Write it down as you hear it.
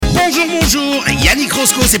Bonjour, Yannick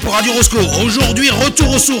Rosco, c'est pour Radio Rosco. Aujourd'hui,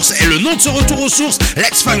 retour aux sources. Et le nom de ce retour aux sources,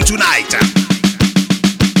 Let's Funk Tonight.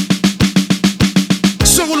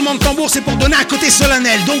 Ce roulement de tambour, c'est pour donner un côté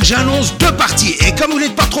solennel. Donc j'annonce 2 parties. Et comme vous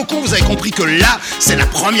n'êtes pas trop con, vous avez compris que là, c'est la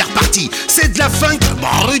première partie. C'est de la funk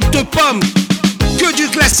brute de pomme. Que du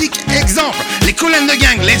classique. Exemple, les Cool and the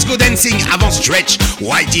Gang, Let's Go Dancing, avant Stretch,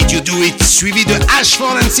 Why Did You Do It, suivi de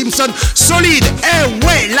Ashford and Simpson, Solide. Eh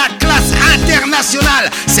ouais, la classe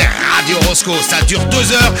internationale. C'est Radio Rosco, ça dure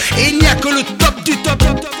 2 heures et il n'y a que le top du top.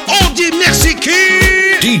 On dit merci qui?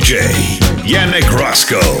 DJ Yannick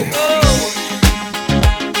Rosco.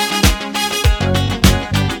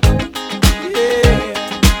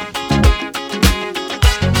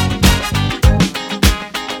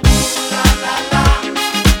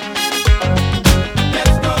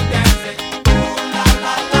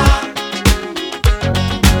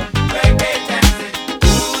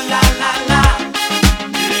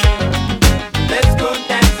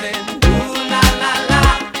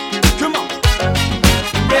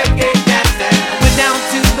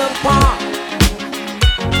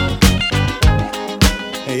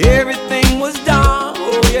 Everything was dark,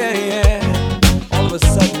 oh yeah, yeah. All of a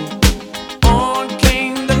sudden, on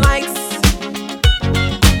came the lights,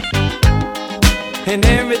 and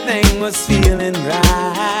everything was feeling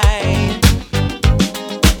right.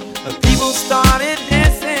 People started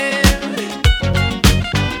dancing,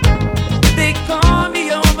 they called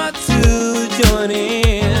me over to join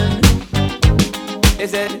in. They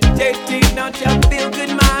said, JT, don't you feel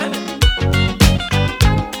good, man?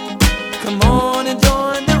 Come on and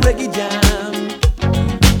join the reggae jam.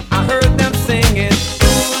 I heard them singing,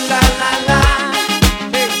 ooh la la la,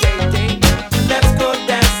 hey hey hey, let's go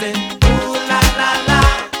dancing, ooh la la la,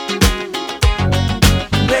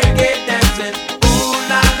 reggae dancing, ooh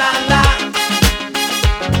la la la,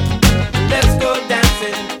 let's go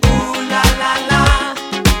dancing, ooh la la la.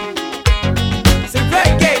 Say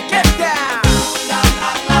reggae, get down, ooh la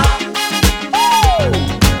la la, ooh,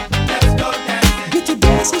 let's go dancing, get your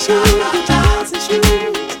dancing shoes.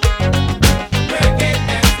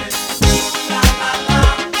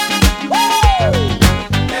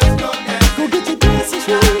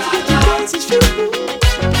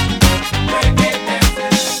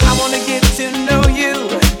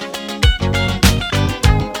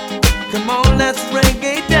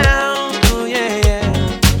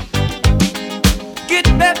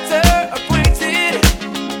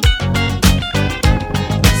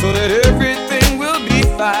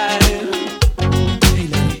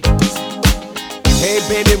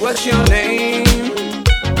 What's your name?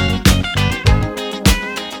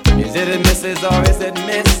 Is it a Mrs. or is it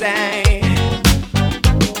Miss A?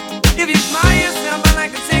 If you smile yourself, I'd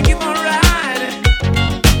like to take you for a ride.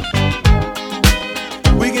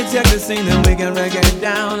 We can check the scene and we can break it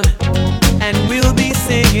down, and we'll be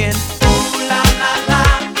singing, ooh la la la.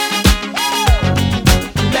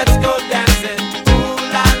 Let's go dancing, ooh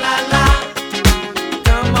la la la.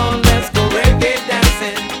 Come on, let's go reggae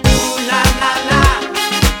dancing, ooh la la la.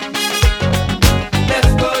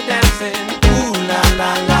 Let's go dancing, ooh la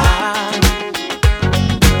la la.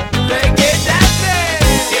 Reggae dancing,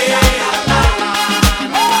 yeah la la la.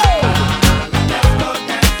 Let's go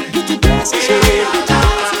dancing, get your dancing shoes, get your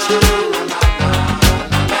dancing shoes.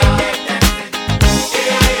 Reggae dancing,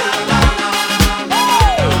 yeah la la la.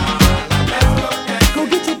 Let's go dancing, go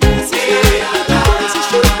get your dancing shoes, get your dancing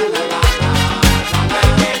shoes.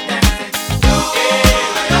 Reggae dancing, yeah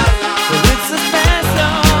la la. Well, it's a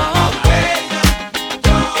special.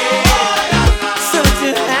 Such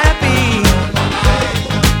a happy,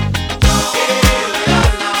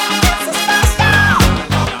 it's a special.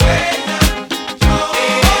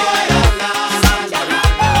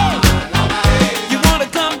 You wanna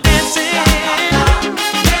come dancing?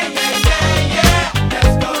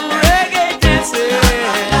 Reggae dancing.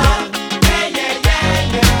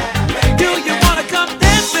 Do you wanna come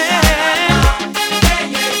dancing?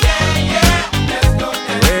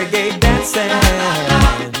 Reggae dancing.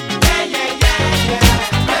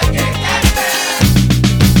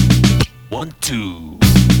 1 2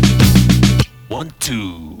 1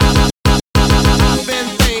 2. I've been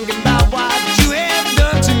thinking about what you have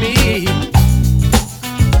done to me.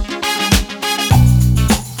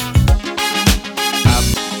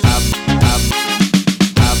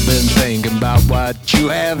 I've been thinking about what you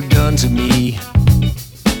have done to me.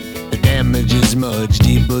 The damage is much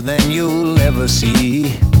deeper than you'll ever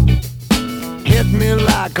see. Hit me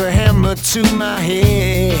like a hammer to my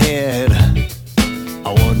head.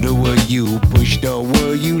 I wonder were you pushed or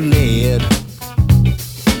were you led?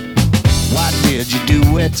 Why did you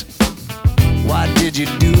do it? Why did you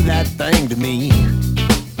do that thing to me?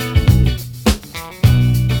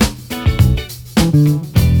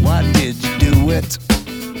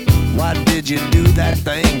 you do that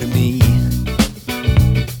thing to me?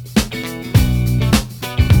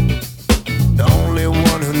 The only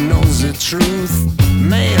one who knows the truth,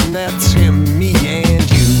 man, that's him, me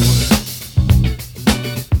and you.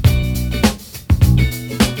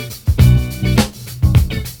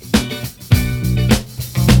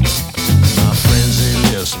 My friends, they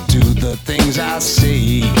listen to the things I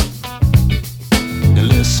say. They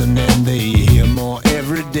listen and they hear more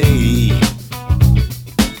every day.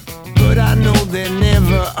 But I know they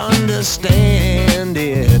never understand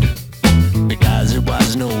it, because it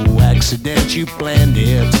was no accident, you planned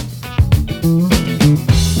it.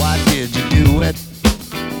 Why did you do it?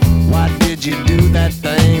 Why did you do that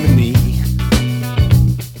thing to me?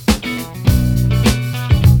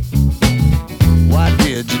 Why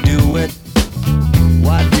did you do it?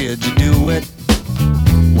 Why did you do it?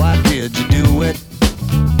 Why did you do it?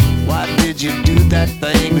 Why did you do that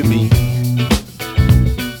thing to me?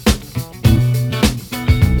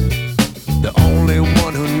 The only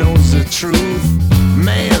one who knows the truth,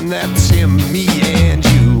 man, that's him, me and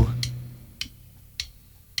you.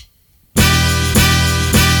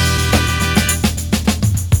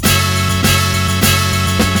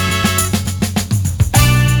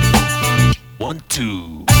 One,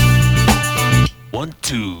 two. 1,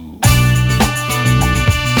 2.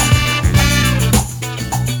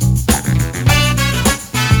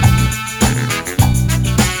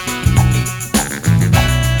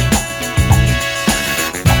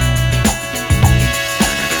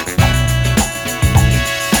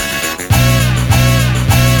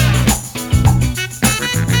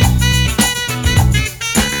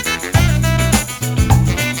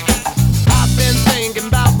 I've been thinking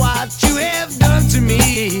about what you have done to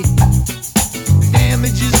me.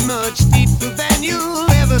 Damage is much deeper than you'll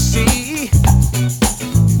ever see.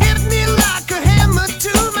 Hit me like a hammer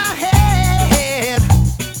to my head.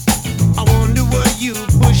 I wonder were you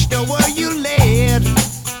pushed or were you led?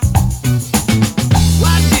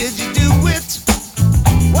 Why did you do it?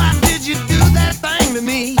 Why did you do that thing to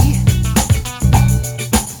me?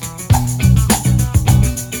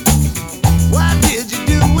 Why did you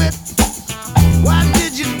do it? Why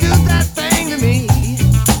did you do that thing to me?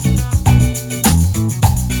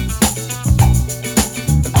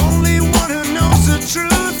 The only one who knows the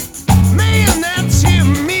truth, man, that's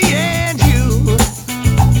him, me and you.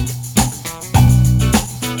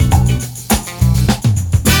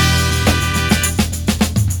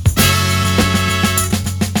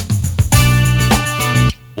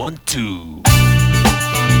 One, two.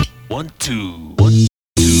 1, 2. 1,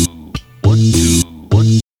 2. 1, 2.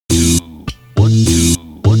 1, 2. 1, 2.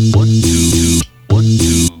 1, 2. 1,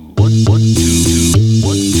 2. 1, 2.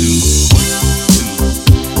 1, 2.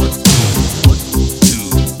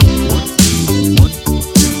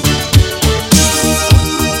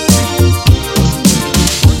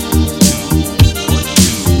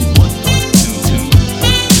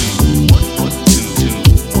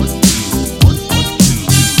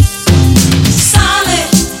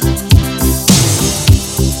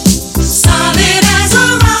 Solid as a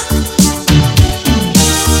rock.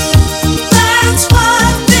 That's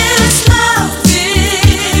what this love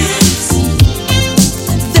is.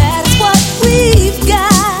 That's what we've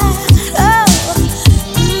got. Oh,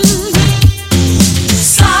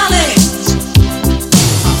 solid,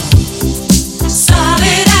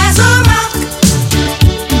 solid as a rock,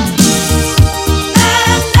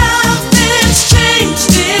 and nothing's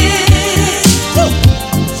changed it.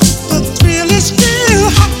 The thrill is still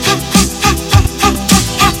hot, hot, hot, hot, hot, hot,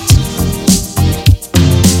 hot.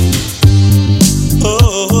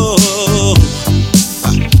 Oh,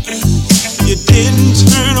 you didn't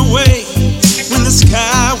turn away when the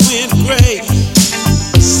sky went gray.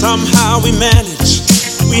 Somehow we managed.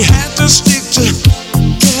 We had to stick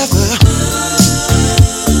together.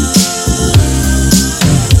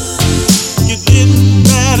 You didn't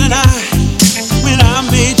bat an eye when I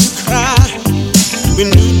made you cry. We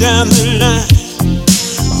knew down the line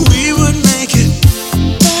we would make it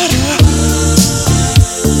better.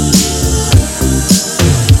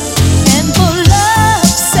 And for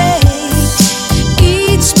love's sake,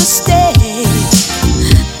 each mistake,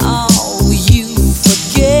 oh, you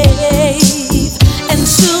forgave.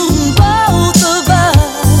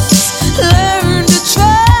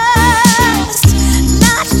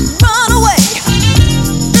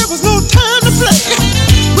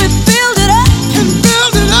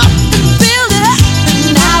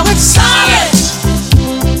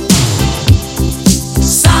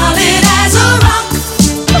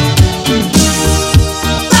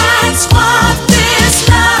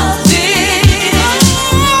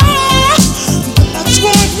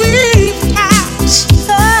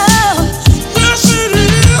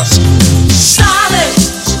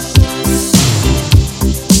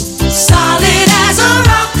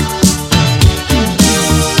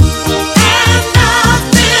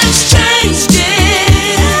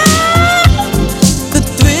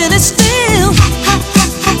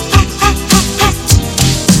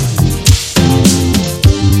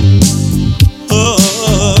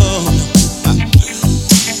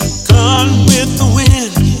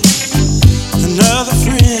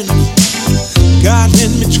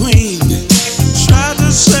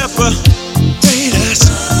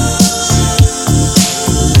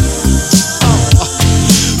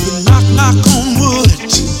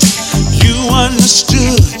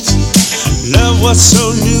 was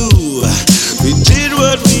so new. We did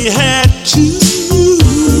what we had to.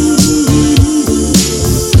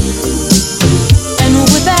 And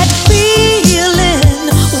with that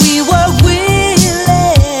feeling, we were willing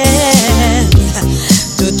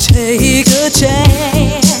to take a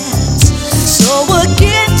chance. So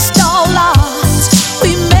against all odds,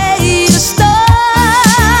 we made a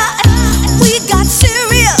start. We got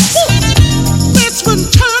serious. This one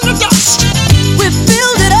turned to dust. We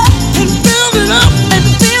filled it up and build it up and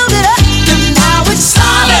filled it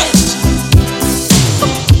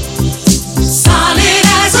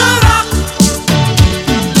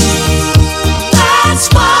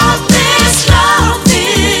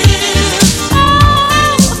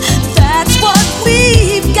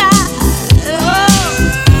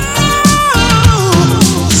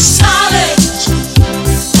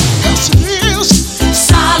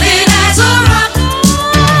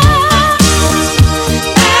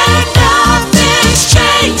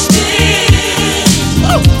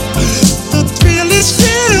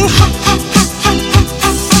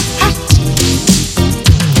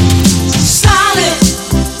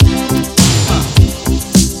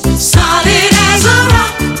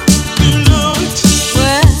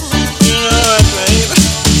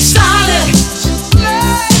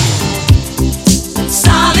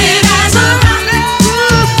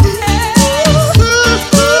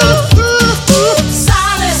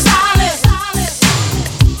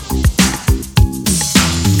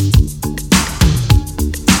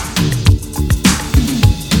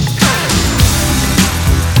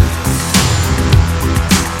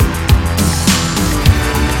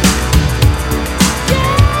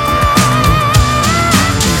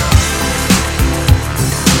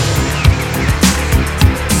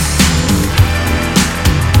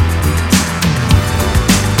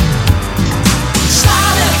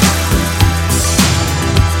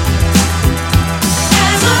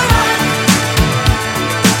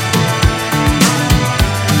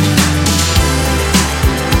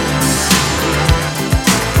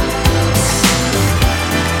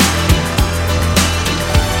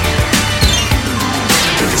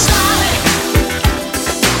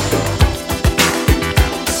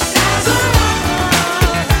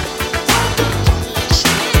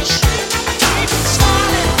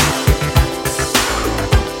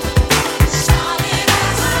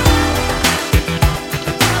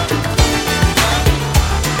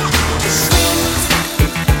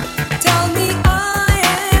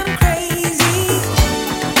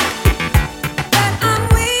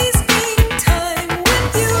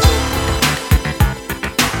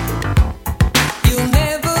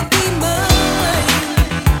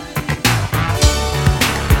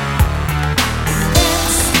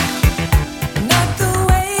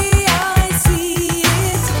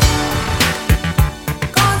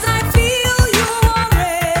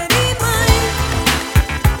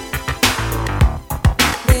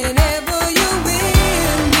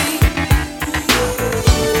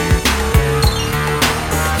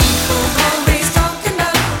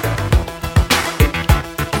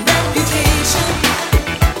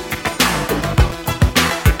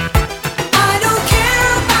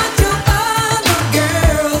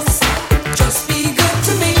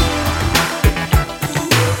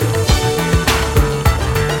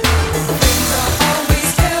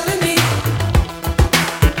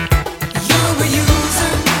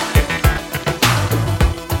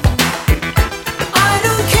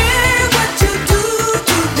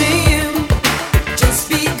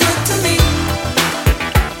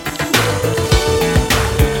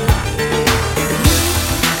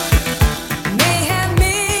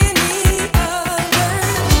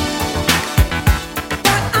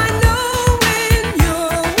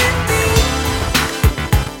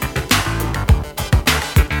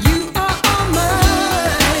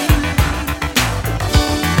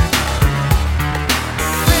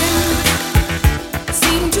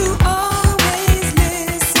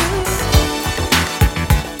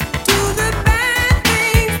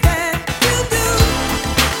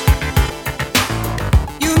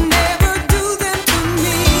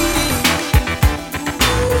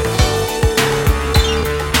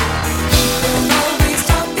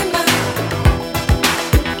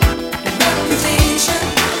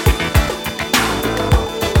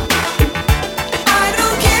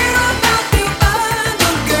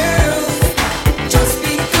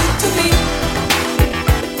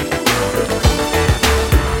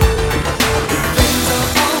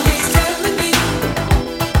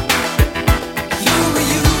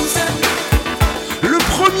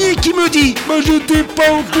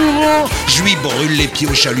pas au courant. Je lui brûle les pieds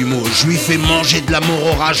au chalumeau, je lui fais manger de la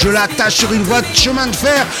morora, je l'attache sur une voie de chemin de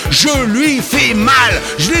fer, je lui fais mal.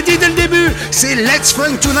 Je l'ai dit dès le début, c'est Let's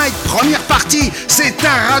Funk Tonight, première partie. C'est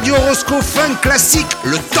un Radio Rosco funk classique,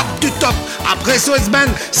 le top du top. Après SOS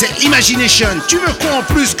Band, c'est Imagination. Tu veux quoi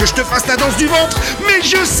en plus que je te fasse la danse du ventre? Mais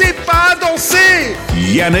je sais pas danser.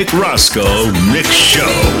 Yannick Rosco Mix Show.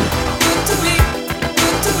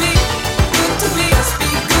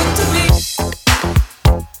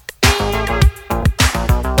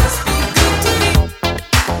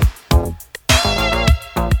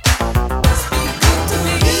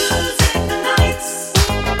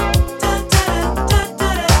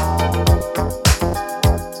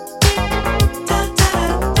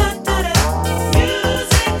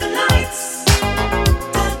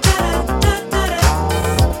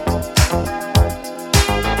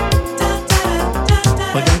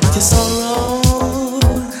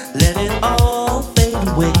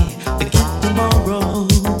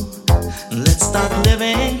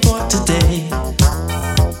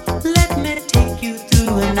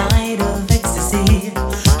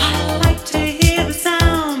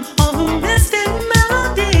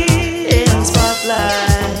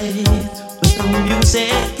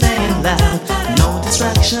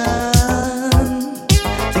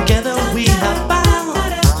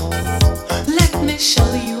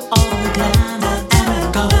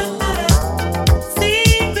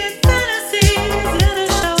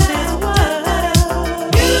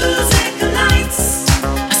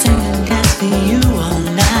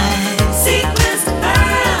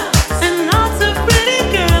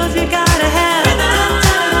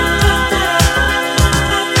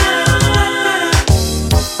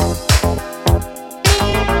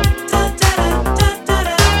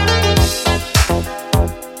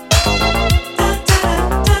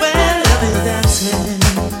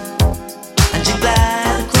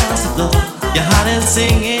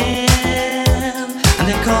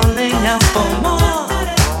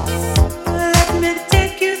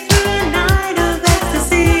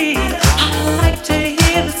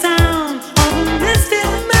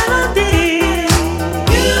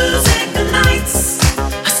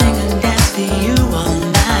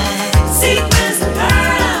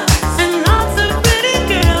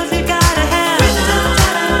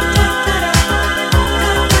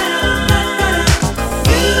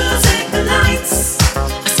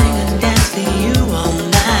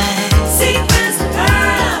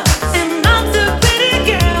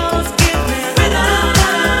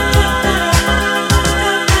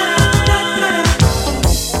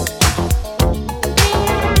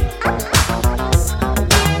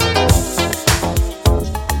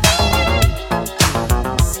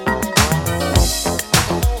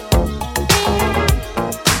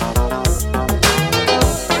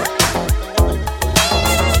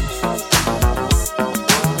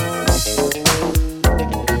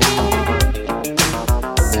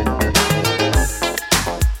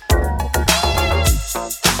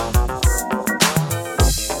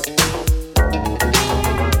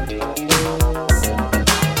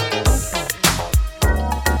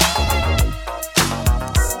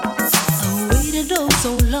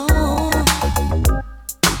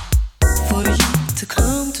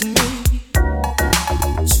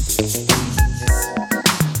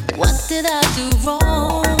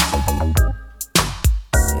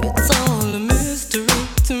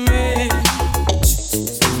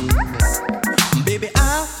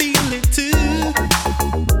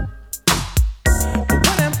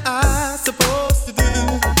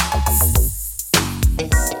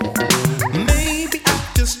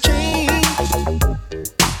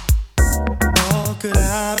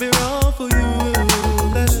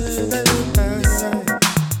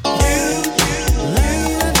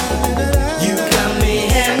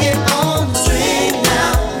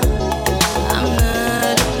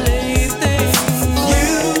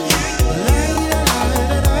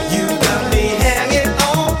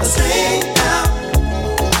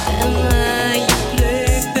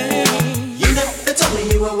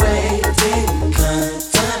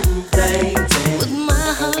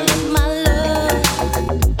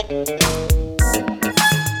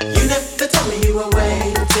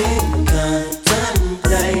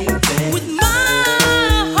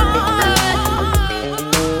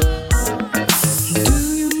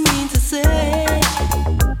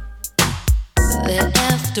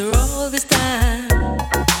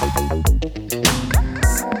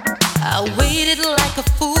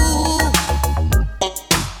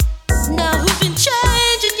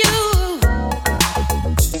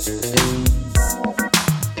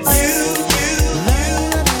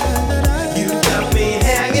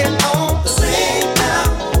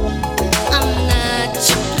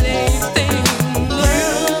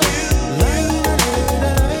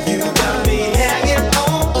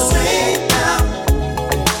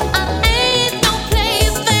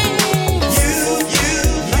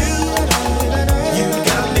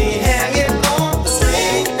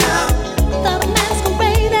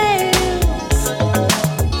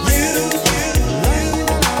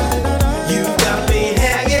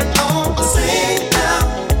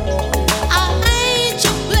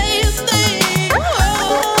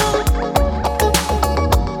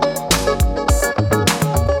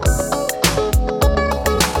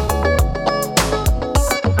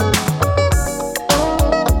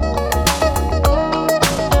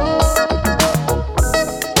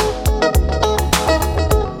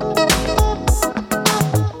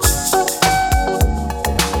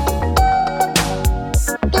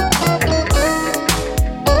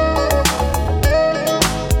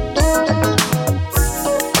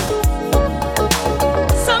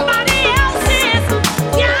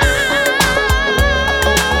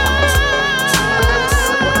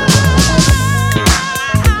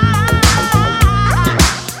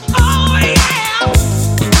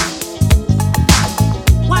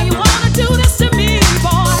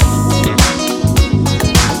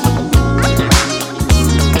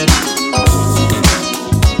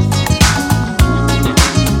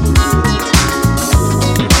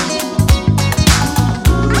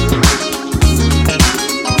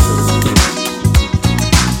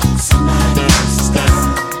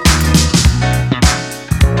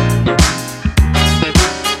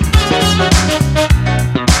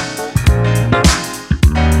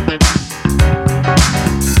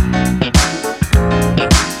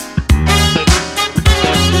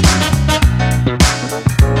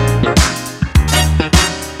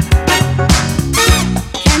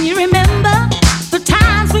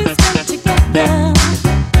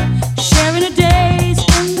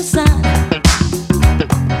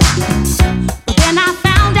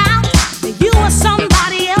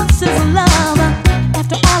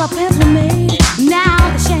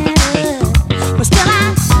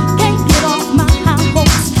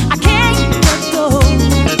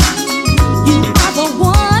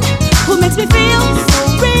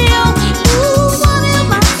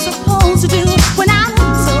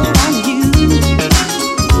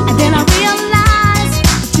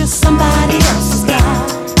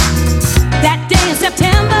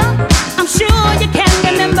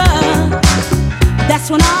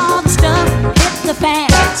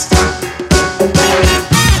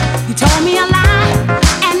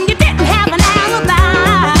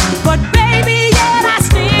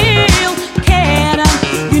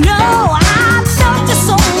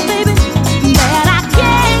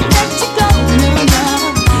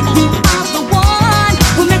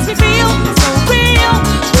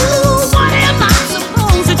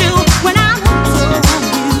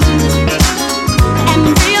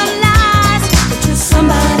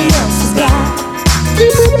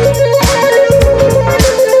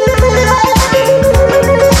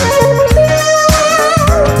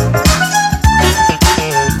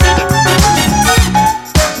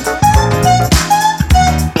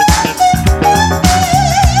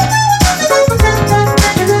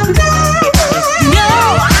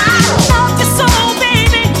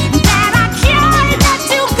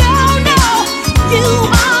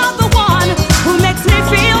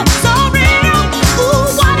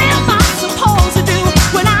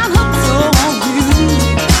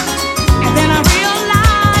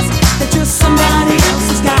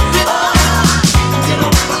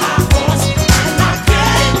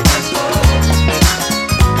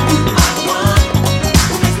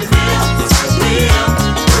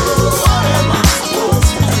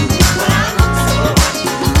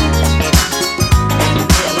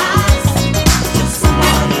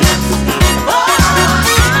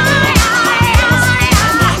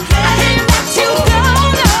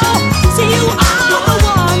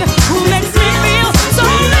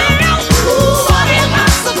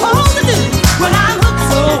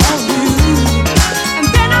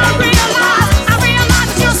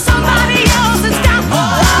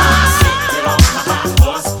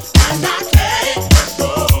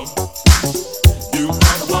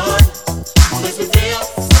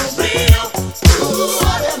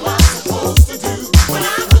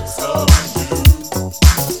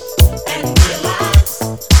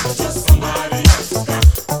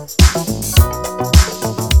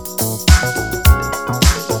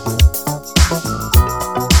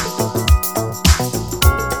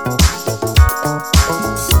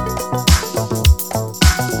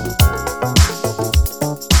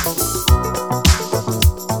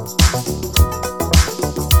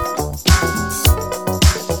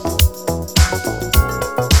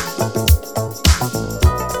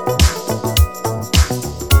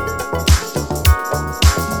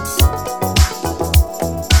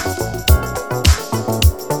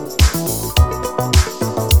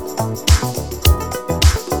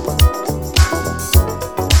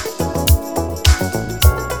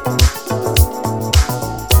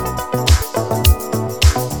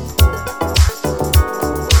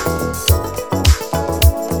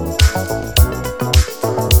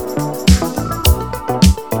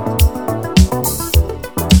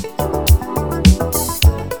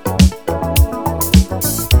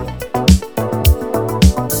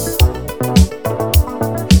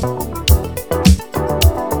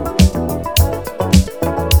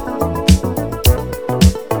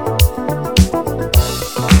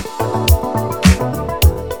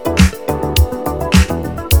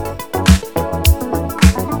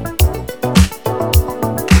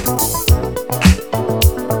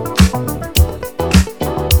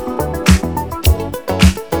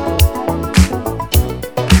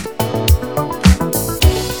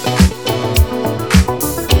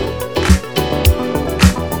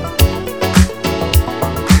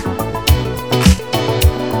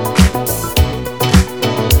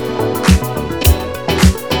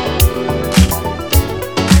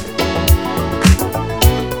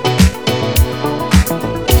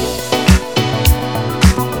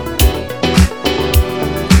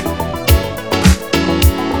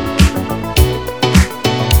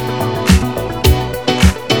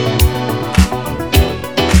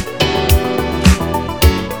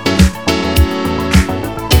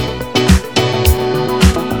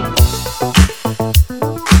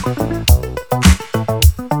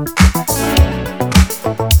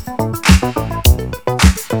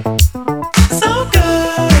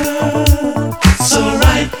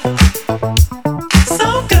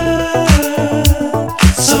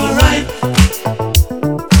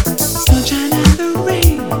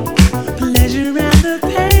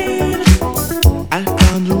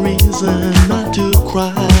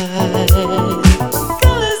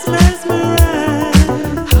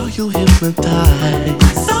 you hypnotize.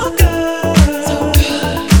 So good, so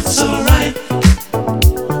good, so right.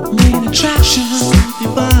 Main attraction, So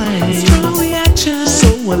divine, strong reaction, so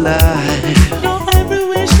alive. your every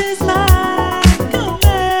wish is like a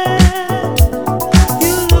man.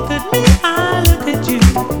 You look at me, I look at you,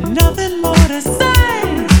 nothing more to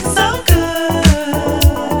say. So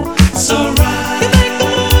good, so right. You make the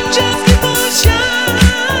moon just keep on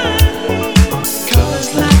shining, colors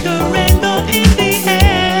like a rainbow in the air.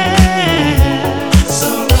 So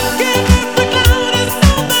right. Give every cloud a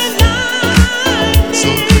silver lining. So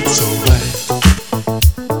good, so right.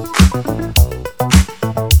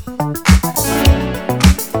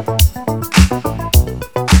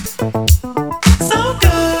 So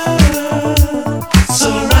good, so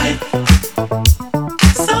right.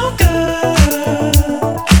 So good,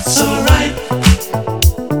 so right.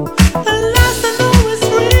 At last I know it's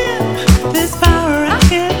real. This power I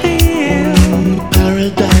can feel.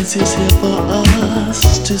 Paradise is here for us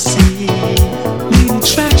to see. Need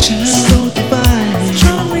attraction, So divine,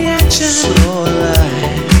 strong reaction. so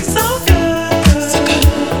alive. So good,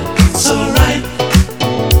 so right.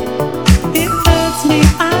 It hurts me,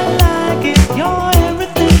 I like it. You're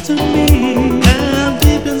everything to me. And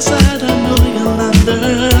deep inside I know you'll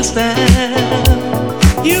understand.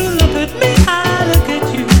 You look at me, I look at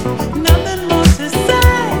you. Nothing more to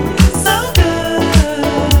say. So good,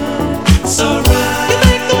 so right. You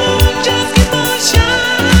make the moon just keep on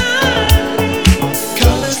shining,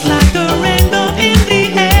 colors like a rainbow in the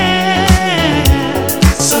air.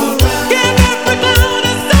 So right. Give every cloud a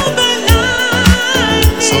silver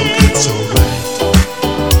lining. So good, so right.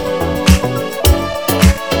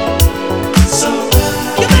 So right.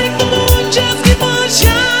 You make the moon just keep on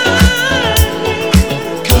shining,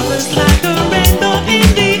 colors like a rainbow in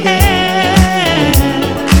the air.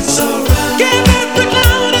 So right. Give every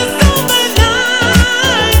cloud a silver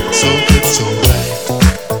lining. So good, so right.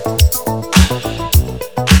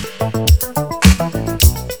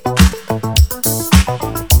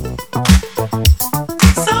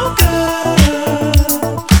 So good,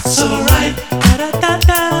 so right.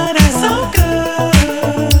 Da-da-da-da-da. So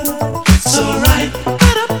good, so right.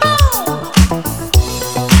 Da-da-boom.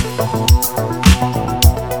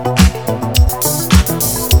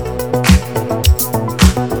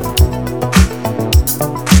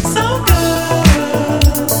 So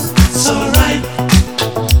good, so right.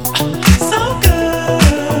 So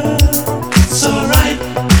good, so right.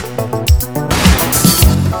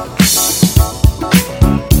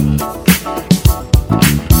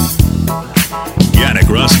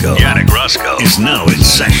 Yannick Roscoe is now in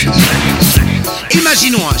session.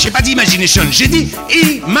 Imaginons, hein, j'ai pas dit imagination, j'ai dit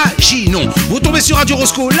imaginons. Vous tombez sur Radio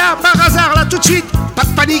Rosco, là, par hasard, là, tout de suite. Pas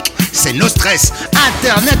de panique, c'est no stress.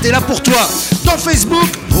 Internet est là pour toi. Dans Facebook,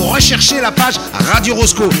 vous recherchez la page Radio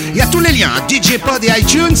Rosco. Il y a tous les liens, hein, DJ Pod et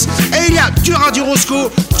iTunes. Et il y a du Radio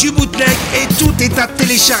Rosco, du bootleg et tout est à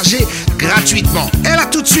télécharger gratuitement. Et là,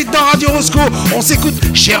 tout de suite dans Radio Rosco, on s'écoute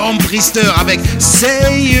Jérôme Priester avec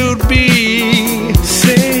Say You'll Be.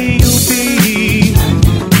 Say you'll be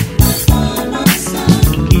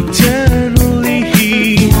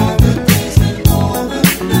eternally.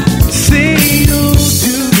 Say you'll do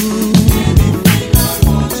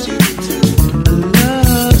a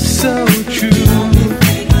love so true.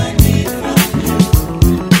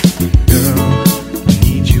 Girl, I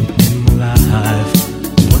need you in my life.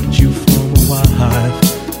 Want you for my wife.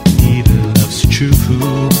 Need a love's true.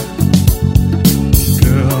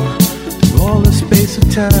 Girl, through all the space of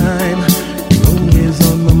time.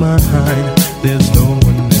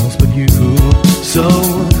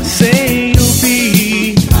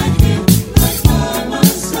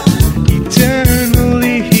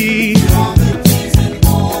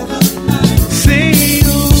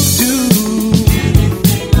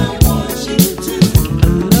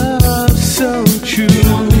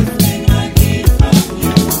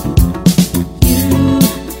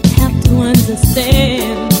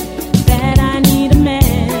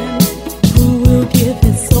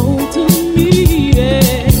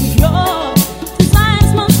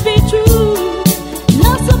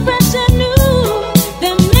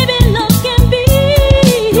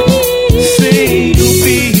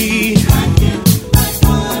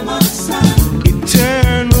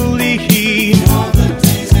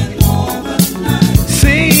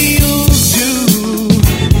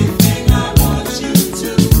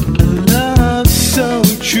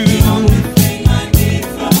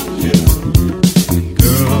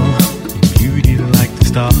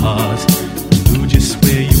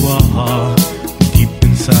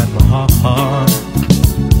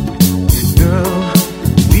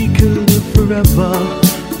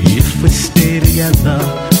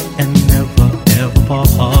 and never ever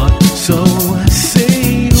part. So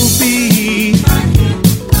say you'll be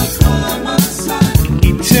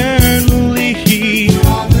eternally.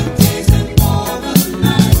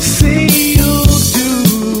 Say you'll do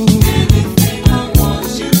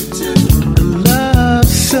love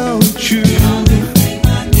so true.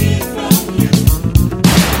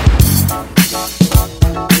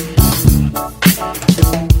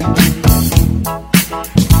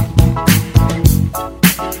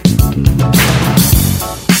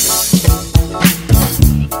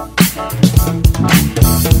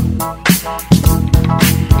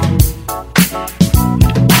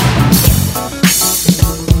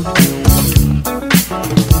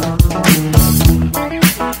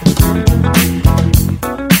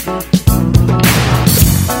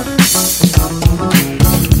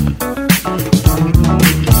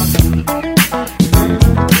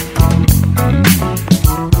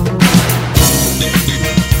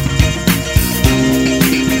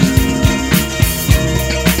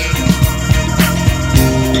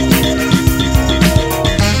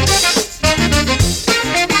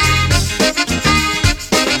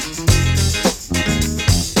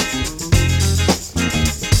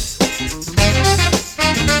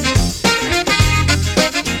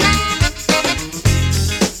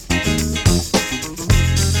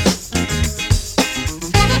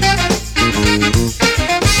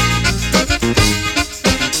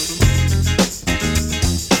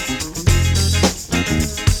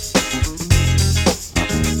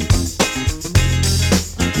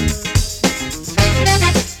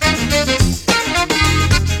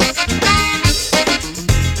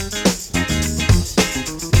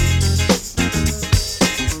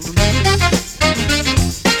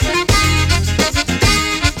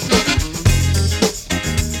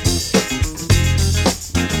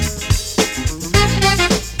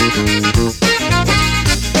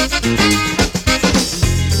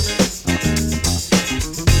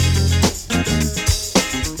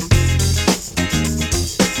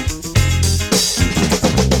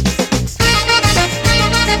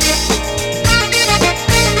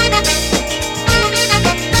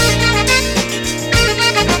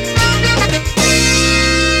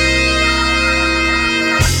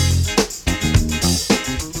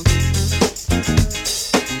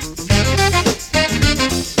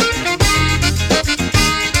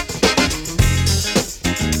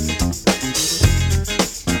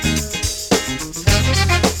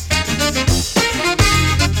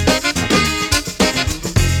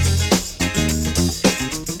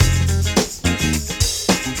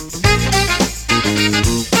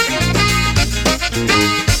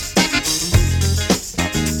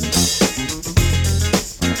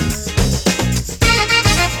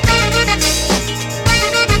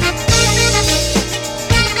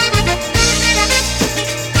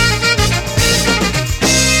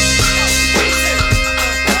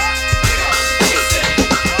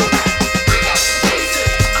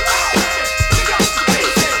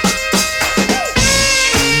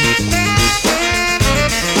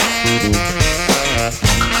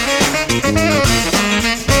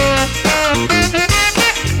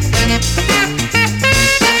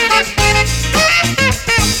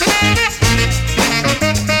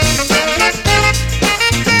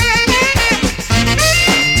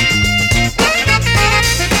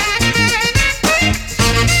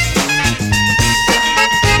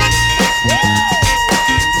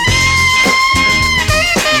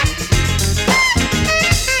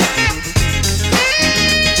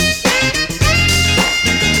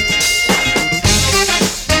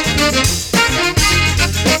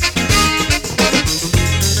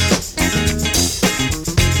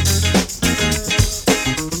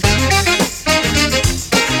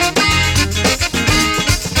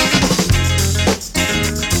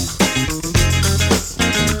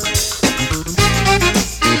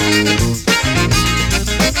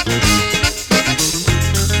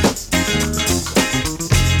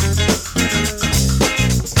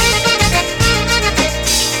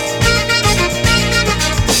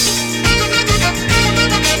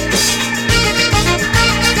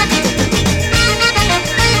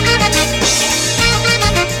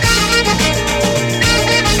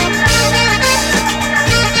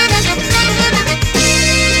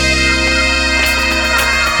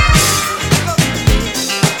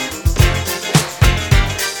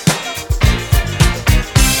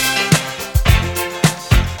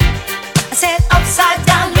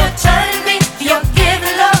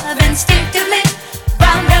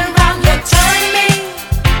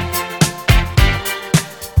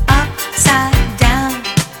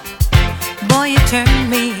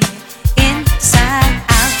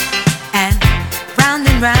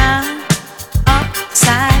 round,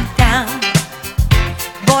 upside down.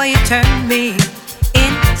 Boy, you turn me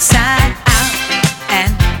inside out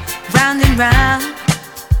and round.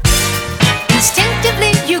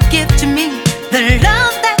 Instinctively you give to me the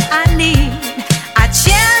love that I need. I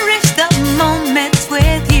cherish the moments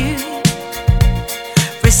with you.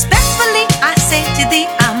 Respectfully I say to thee,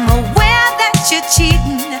 I'm aware that you're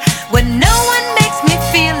cheating when no one makes me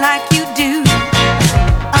feel like you do.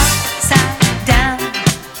 Upside down,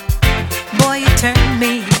 boy, you turn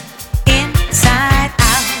me inside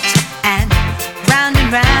out and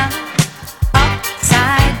round.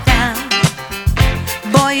 Upside down,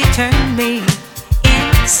 boy, you turn me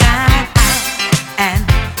inside out and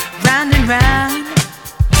round.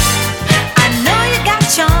 I know you got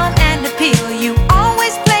charm and appeal, you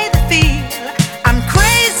always play the field. I'm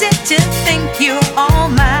crazy to think you're all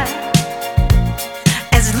mine.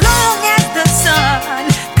 As long as the sun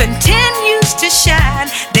continues to shine,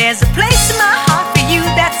 there's a place in my heart for you,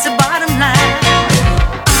 that's the bottom line.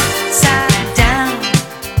 Upside down,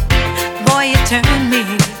 boy, you turn me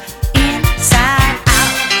inside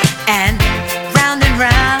out and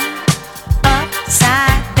round.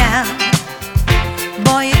 Upside down,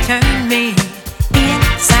 boy, you turn me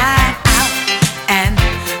inside out and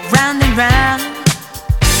round.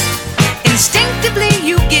 Instinctively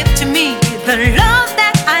you give to me the love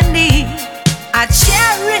that I need. I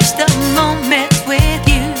cherish the moments with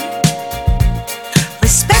you.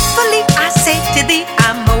 Respectfully I say to thee,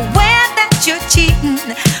 I'm aware that you're cheating,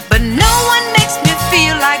 but no one makes me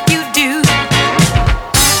feel like you do.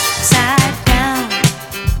 Upside down,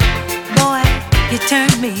 boy, you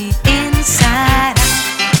turn me inside out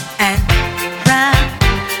and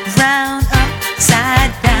round.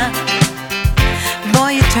 Upside down,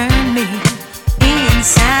 boy, you turn me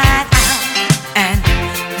inside out and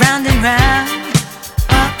round.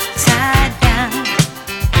 Upside down,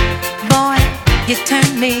 boy, you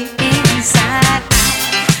turn me inside out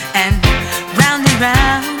and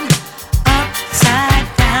round. Upside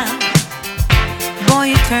down, boy,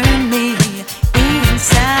 you turn me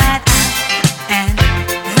inside out and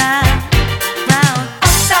round.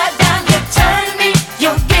 Upside down, you turn me,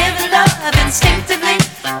 you're giving love instinctively.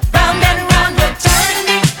 Round and round, you're turning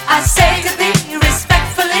me, I say to thee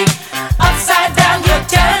respectfully. Upside down, you're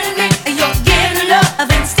turning me, you're giving love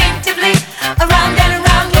instinctively. Around and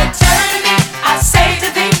around, you're turning me, I say to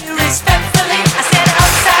thee respectfully. I said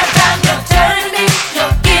upside down, you're turning me,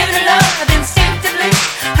 you're giving love instinctively.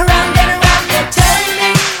 Around and around, you're turning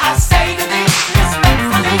me, I say to thee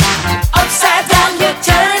respectfully. Upside down, you're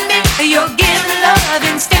turning me, you're giving love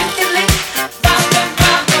instinctively. Round and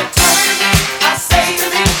round, you're turning me, I say to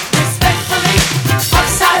thee respectfully.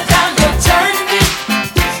 Upside down, you're turning me.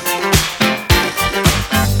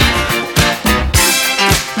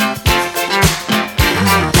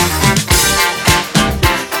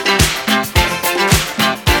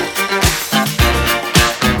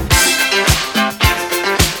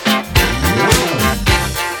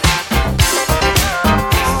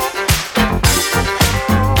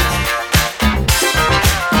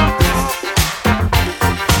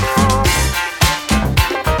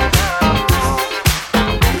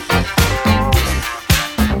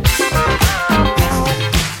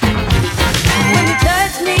 When you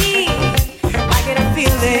touch me, I get a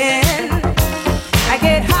feeling. I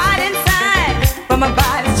get hot inside, but my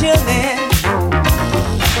body's chilling.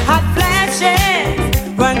 Hot flashes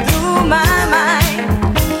run through my mind,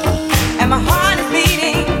 and my heart is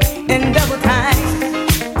beating in double time.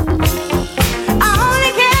 I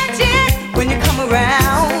only catch it when you come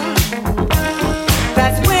around.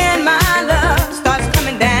 That's when my love starts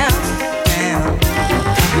coming down.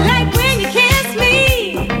 Like when you kiss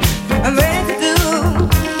me, I'm ready to do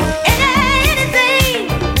anything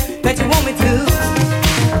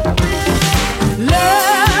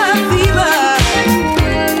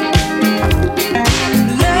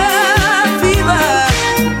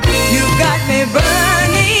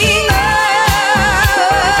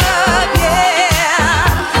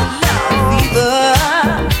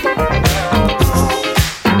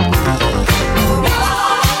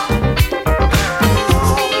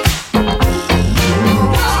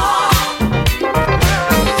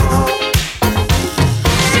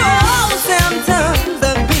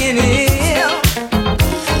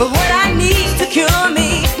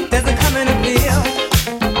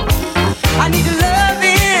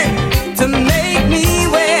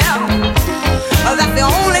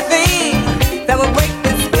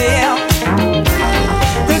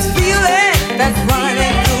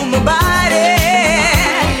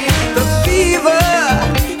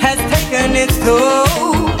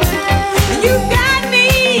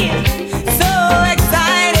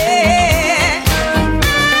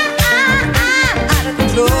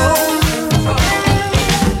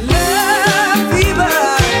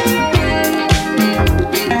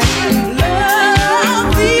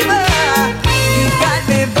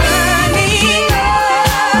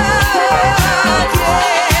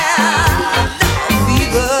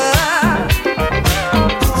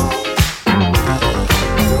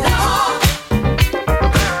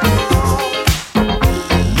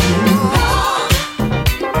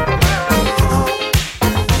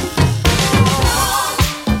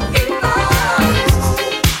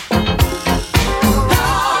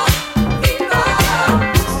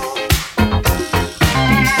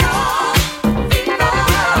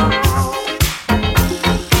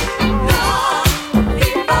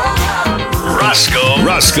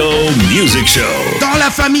Rosco Music Show. Dans la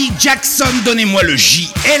famille Jackson, donnez-moi le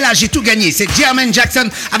J. Et là, j'ai tout gagné. C'est Jermaine Jackson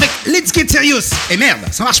avec Let's Get Serious. Et merde,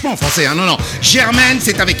 ça marche pas en français, hein. Non. Germaine,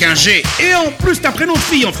 c'est avec un G. Et en plus, t'as un prénom de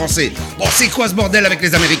fille en français. Bon, c'est quoi ce bordel avec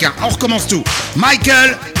les Américains? On recommence tout.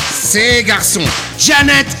 Michael, c'est garçon.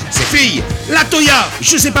 Janet, c'est fille. Latoya,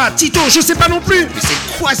 je sais pas. Tito, je sais pas non plus. Mais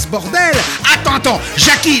c'est quoi ce bordel? Attends.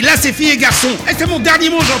 Jackie, là, c'est fille et garçon. Et c'est mon dernier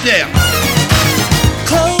mot, Jean-Pierre.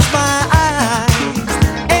 Close my eyes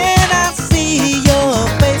and I see your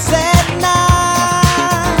face at night.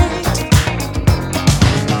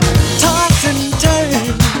 Toss and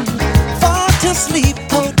turn, fall to sleep,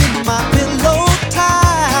 holding my pillow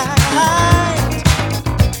tight.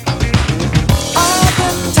 All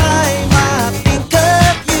the time I think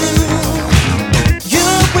of you.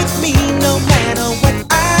 You're with me no matter what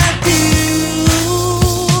I do.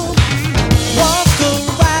 Walk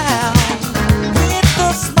around with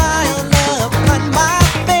a smile upon my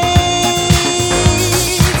face.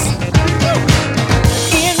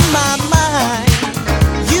 In my mind,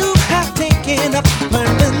 you have taken up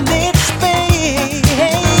permanent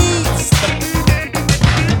space.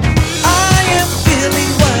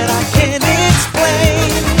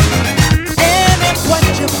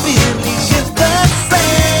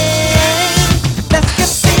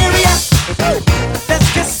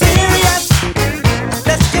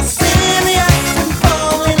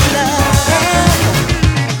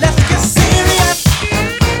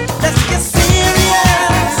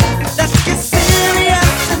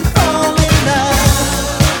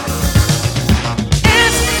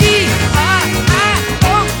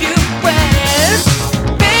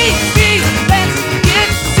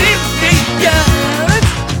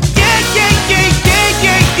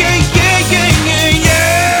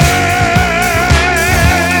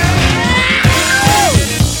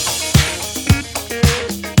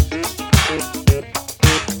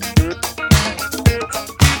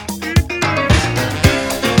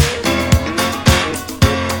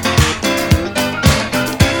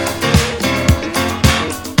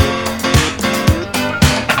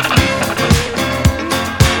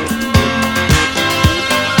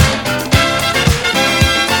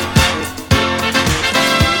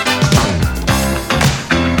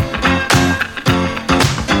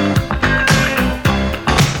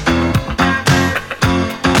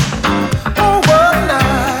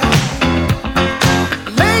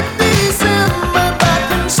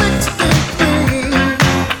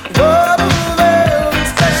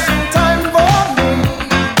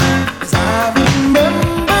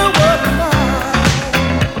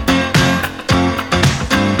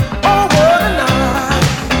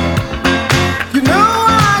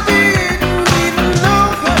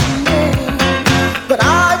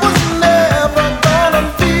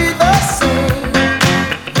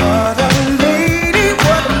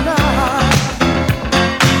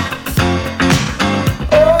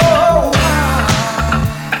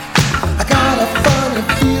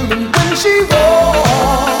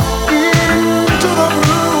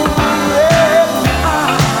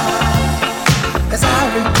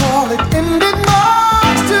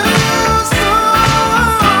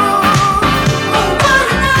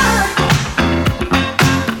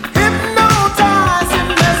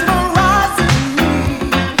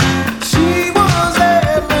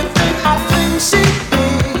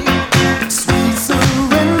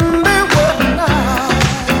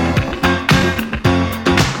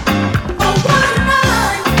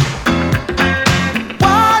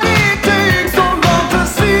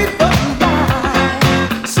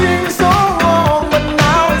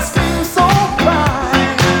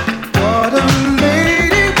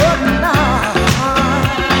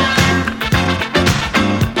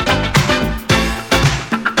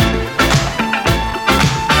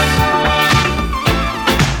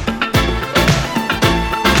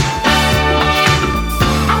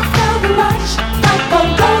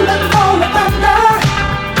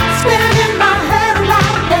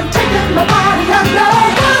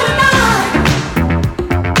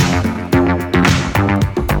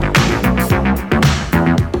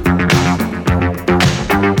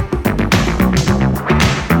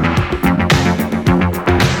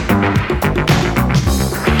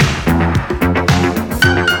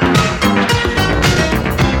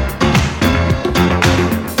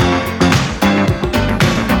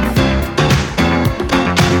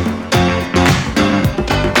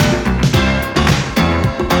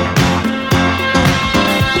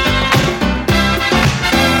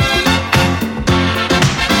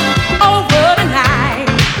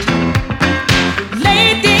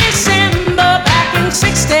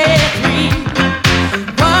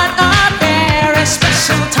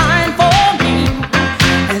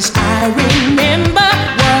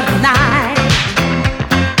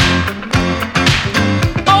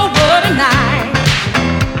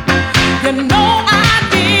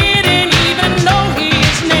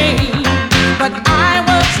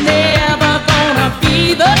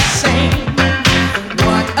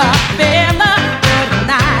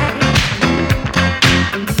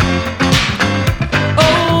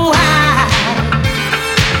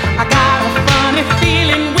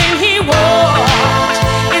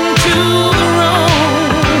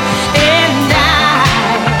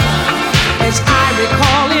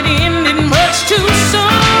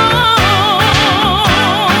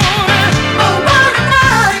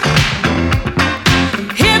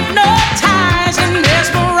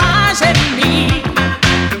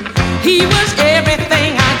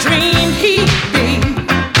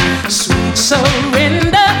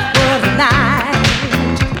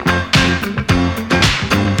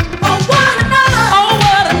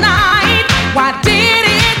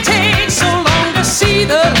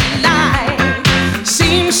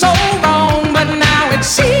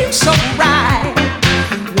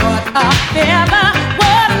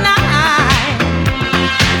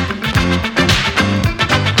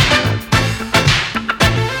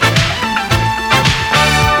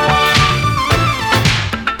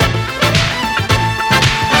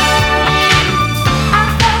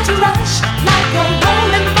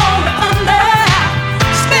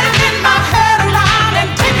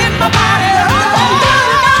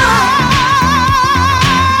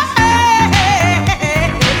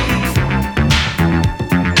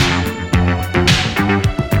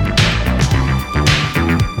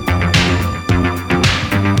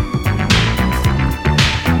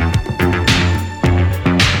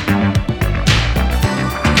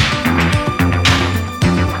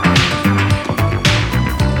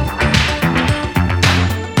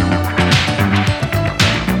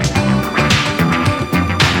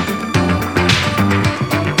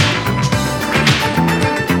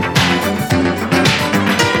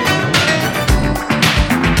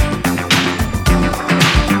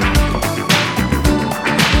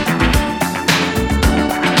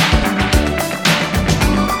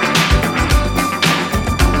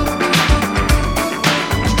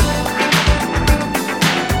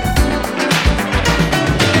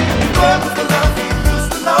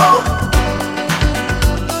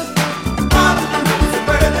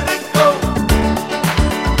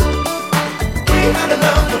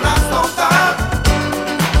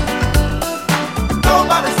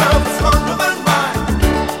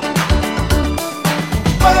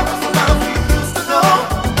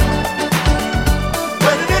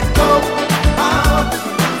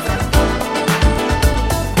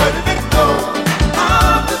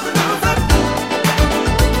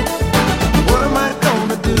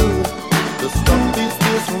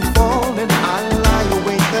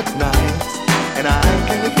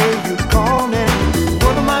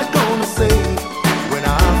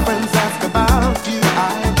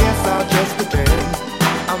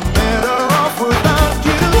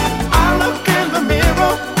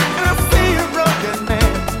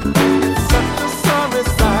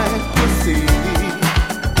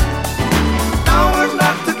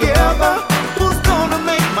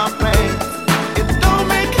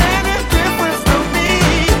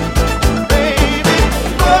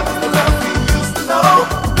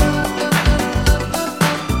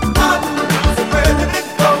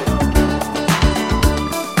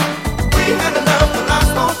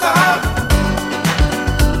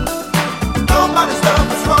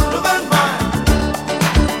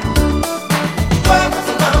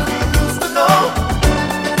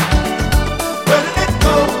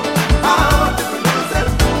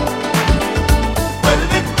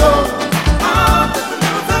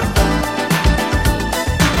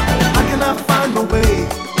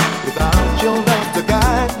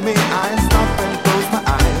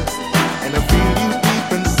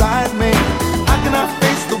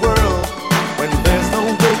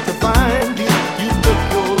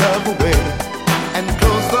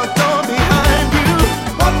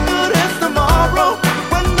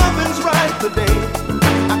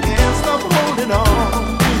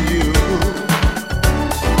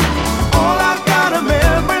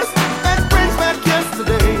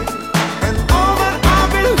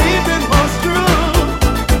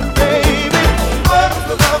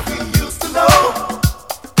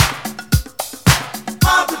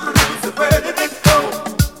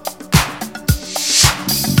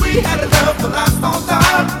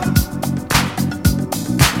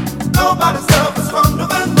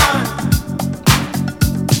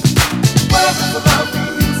 the love we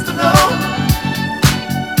used to know.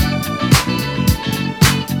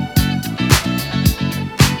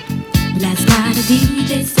 Last night a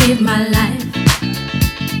DJ saved my life.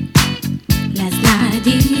 Last night a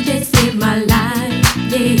DJ saved my life,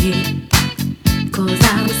 yeah. 'Cause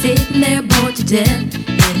I was sitting there bored to death,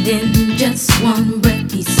 and in just one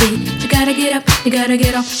breath he said, you gotta get up, you gotta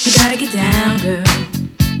get off, you gotta get down, girl.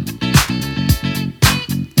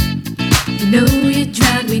 You know you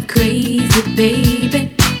drive me crazy,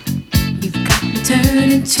 baby. You've got me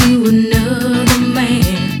turning to another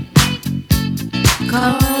man.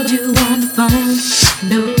 Called you on the phone,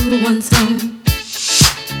 no one's home.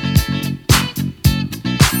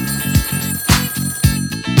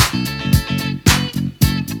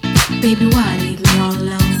 Baby, why leave me all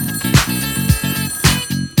alone?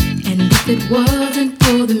 And if it wasn't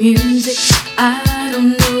for the music, I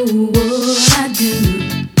don't know what I'd do.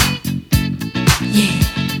 Yeah.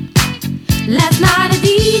 Last night a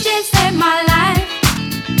DJ saved my life.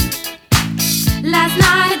 Last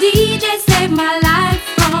night a DJ saved my life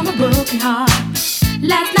from a broken heart.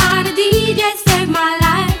 Last night a DJ saved my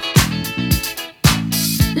life.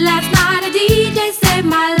 Last night a DJ saved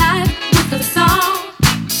my life with a song.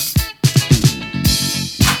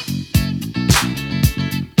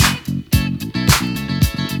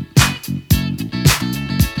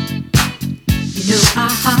 You know I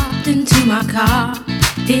hopped into my car,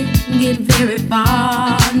 didn't get very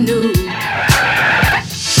far, no.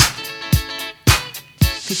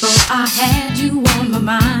 Before I had you on my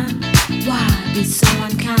mind, why be so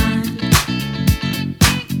unkind?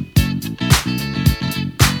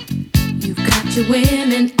 You've got your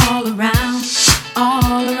women all around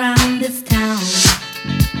this town.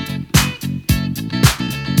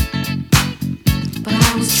 But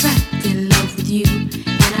I was trapped in love with you,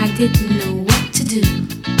 and I didn't know what to do.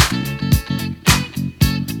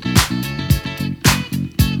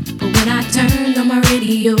 But when I turned on my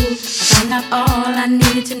radio, I found out all I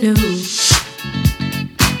needed to know.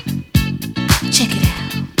 Check it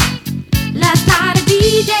out. Last night a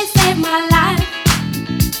DJ saved my life.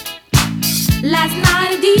 Last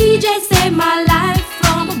night a DJ saved my life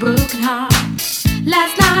from a broken heart.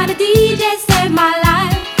 Last night a DJ saved my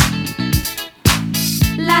life.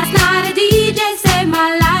 Last night a DJ saved my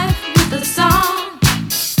life with a song.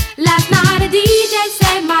 Last night a DJ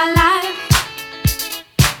saved my life.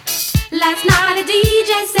 Last night a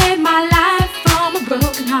DJ saved my life from a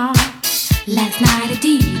broken heart. Last night a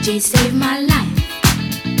DJ saved my life.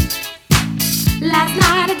 Last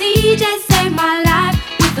night a DJ saved my life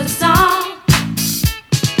with a song.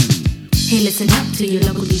 Hey, listen up to your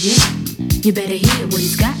local DJ. You better hear what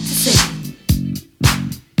he's got to say.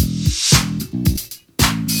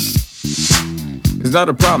 It's not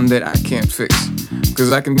a problem that I can't fix,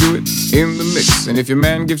 'cause I can do it in the mix. And if your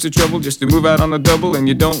man gives you trouble just to move out on a double, and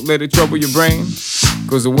you don't let it trouble your brain,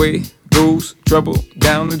 'cause away goes trouble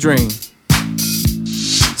down the drain.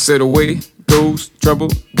 Said away goes trouble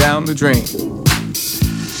down the drain.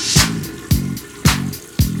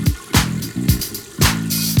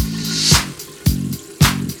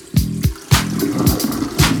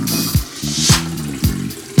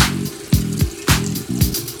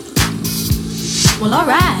 Well, all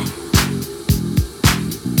right.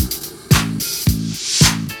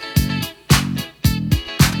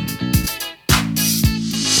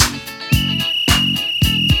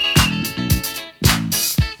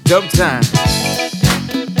 Dub time.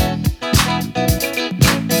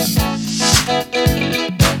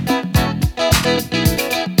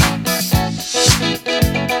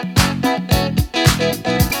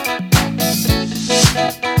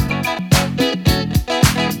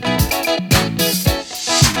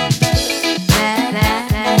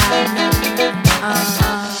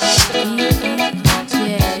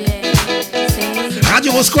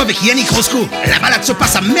 Rosco avec Yannick Rosco. La balade se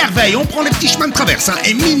passe à merveille, on prend les petits chemins de traverse, hein,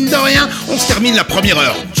 et mine de rien, on se termine la première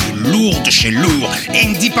heure. Du lourd de chez lourd.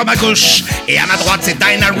 Andy Pam à gauche, et à ma droite, c'est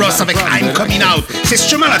Dinah Ross avec I'm Coming Out. C'est ce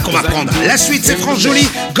chemin-là qu'on va prendre. La suite, c'est France Jolie,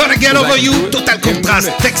 Gonna Get Over You, Total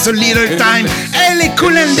Contrast, Takes a Little Time, et les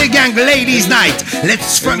Cool and the Gang, Ladies Night,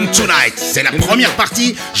 Let's Funk Tonight. C'est la première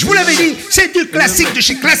partie, je vous l'avais dit, c'est du classique de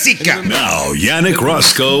chez classique. Now, Yannick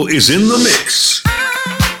Rosco is in the mix.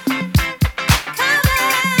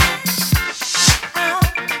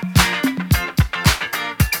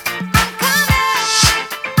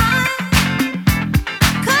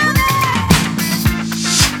 Come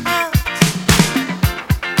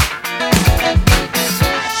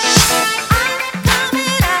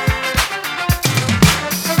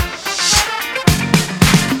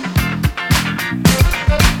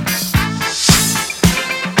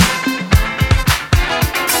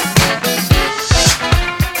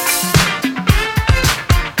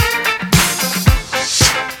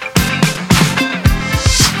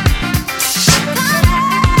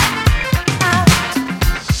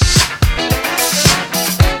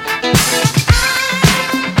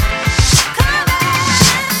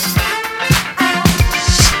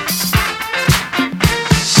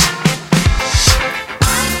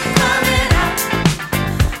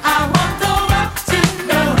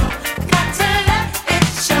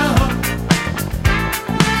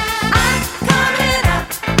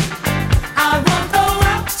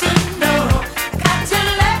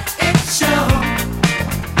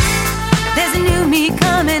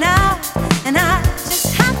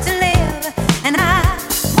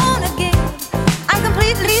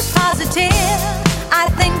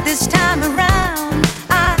this time around,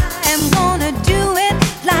 I am gonna do it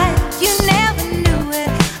like you never knew it.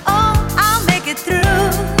 Oh, I'll make it through.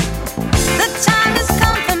 The time has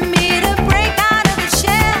come for me to break out of the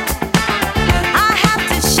shell. I have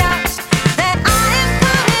to shout that I am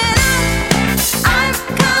coming out. I'm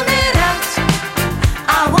coming out.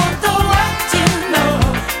 I want the world to know.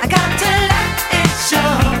 I got to let it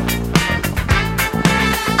show.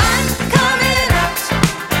 I'm coming out.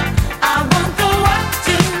 I want the world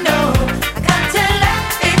to know. I got to let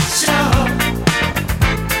it show.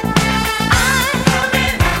 I'm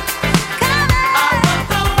coming out. I want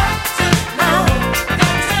the world to know.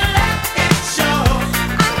 Got to let it show.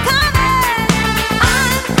 I'm coming.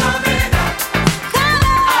 I'm coming out.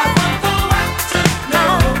 I want the world to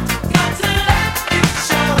know. Got to let it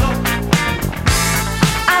show.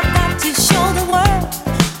 I've got to show the world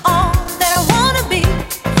all that I wanna be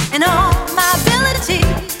and all my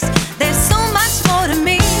abilities. There's so much more to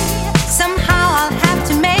me. Somehow I'll have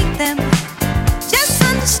to make them just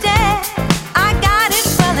understand. I got it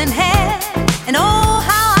well in hand, and oh,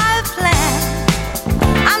 how I've planned.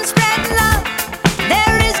 I'm spreading love.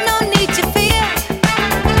 There is no need to fear,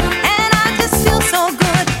 and I just feel so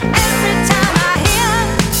good every time I hear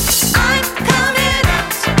I'm coming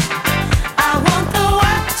out. I want the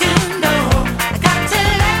world to know. I got to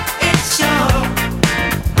let it show.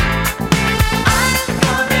 I'm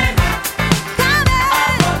coming out. I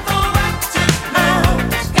want the world to know.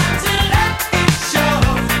 Got to let it show.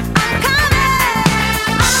 I'm coming.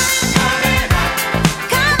 I'm coming out.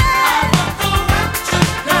 I want the world to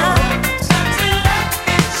know. Got to let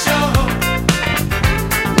it show.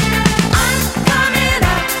 I'm coming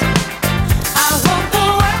out. I want the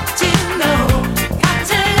world to know. Got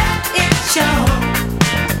to let it show.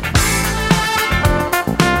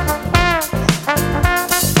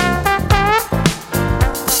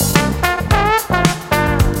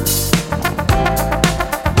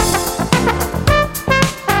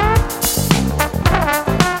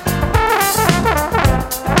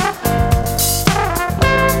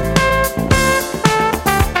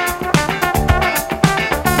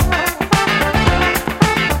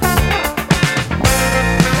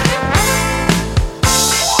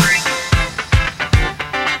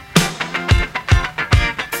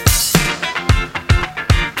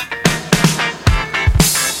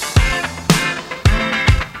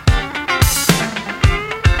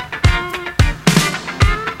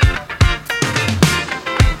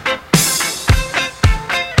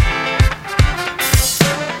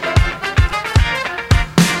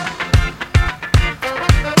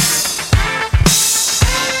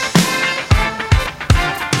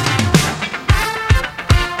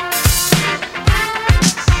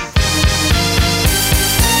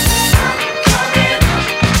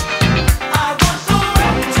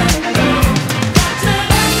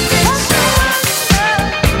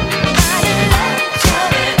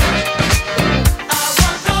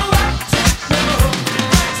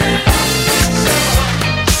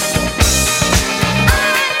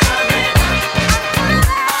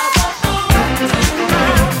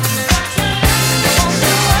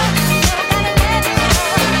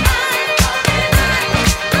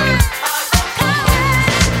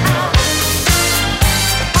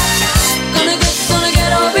 Gonna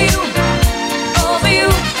get over you, over you.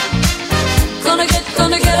 Gonna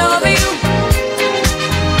get over you.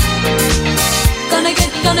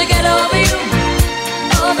 Gonna get over you,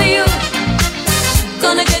 over you.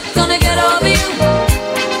 Gonna get over you.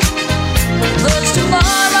 'Cause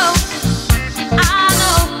tomorrow I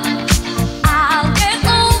know I'll get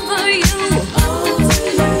over you.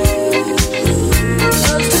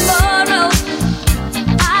 'Cause tomorrow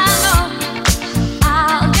I know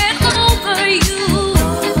I'll get over you.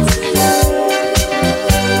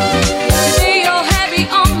 Today you're heavy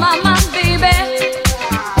on my mind, baby.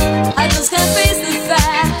 I just can't face the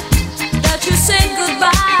fact that you said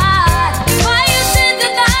goodbye. Why you said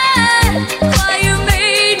goodbye? Why you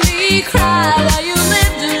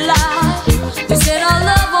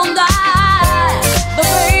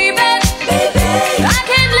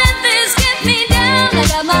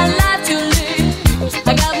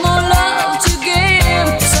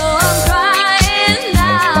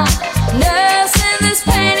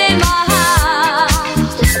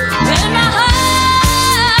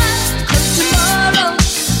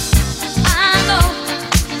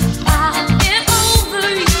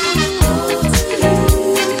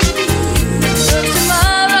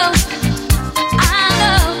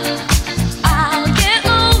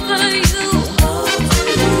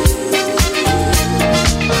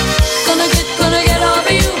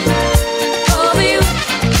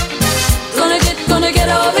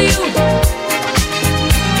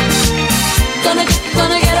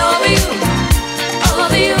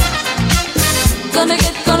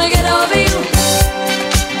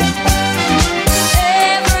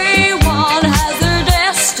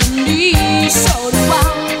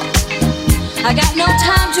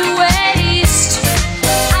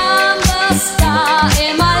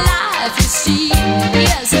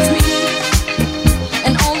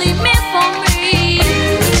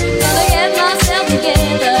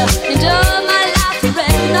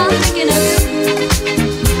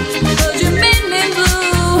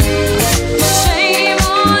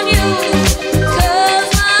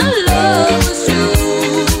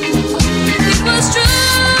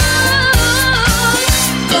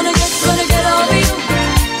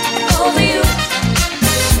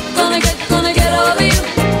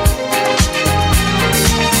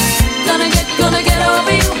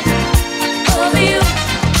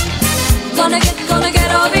gonna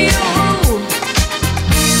get over you.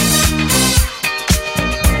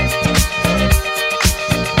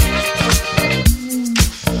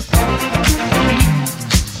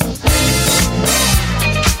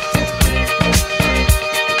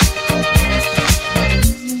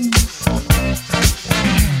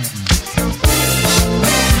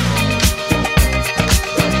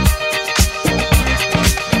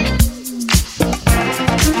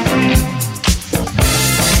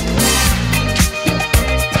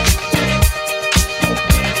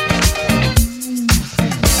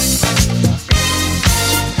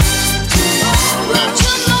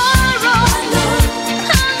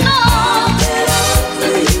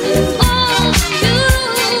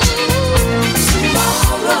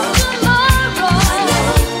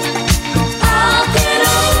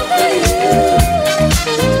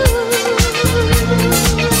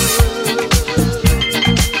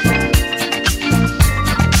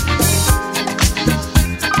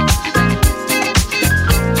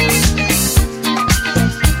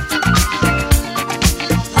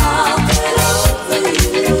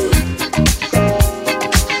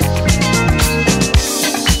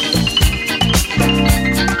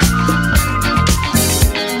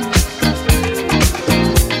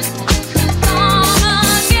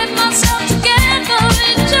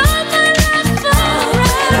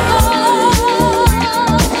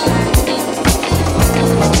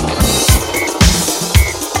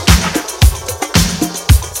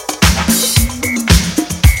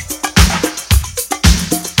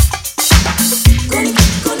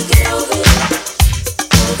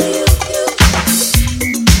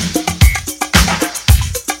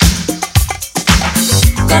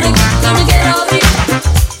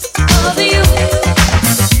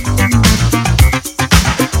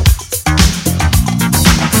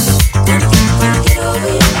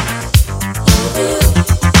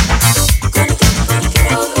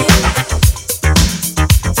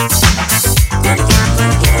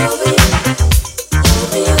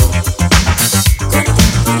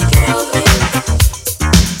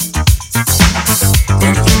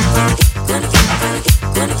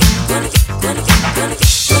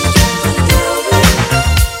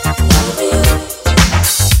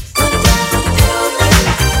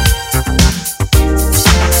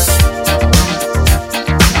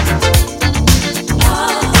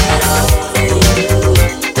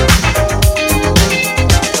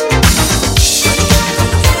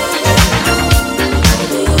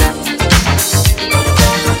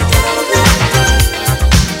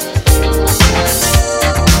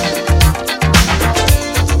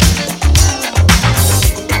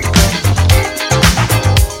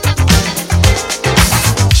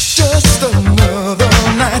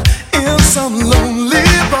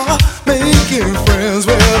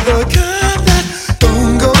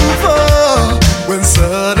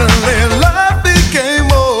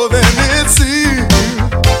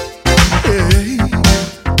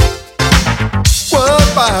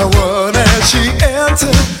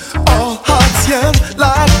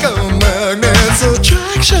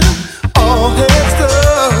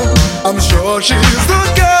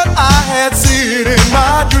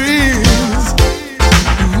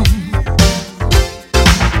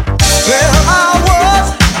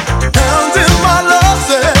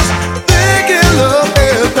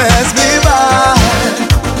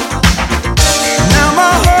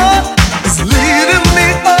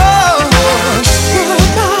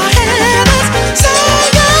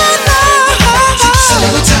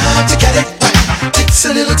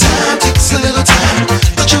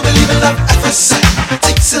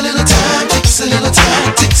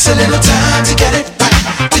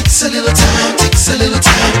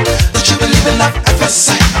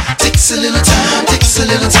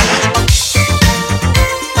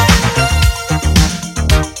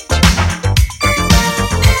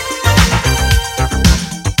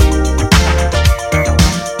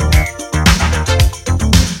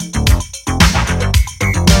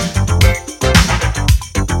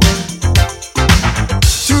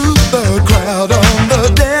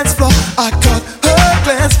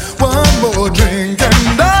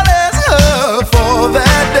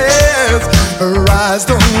 Her eyes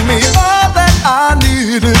told me all that I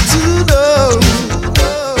needed to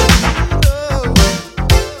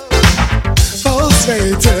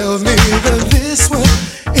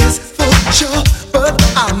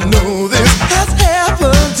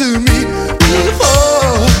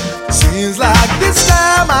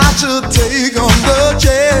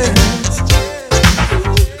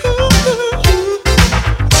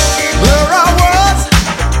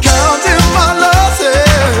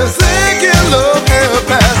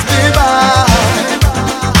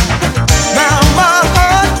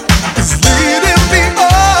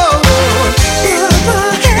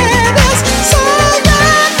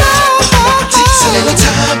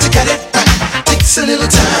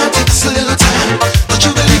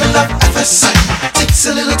Takes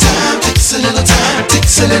a little time, takes a little time,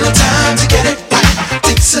 takes a little time to get it right.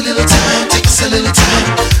 Takes a little time, takes a little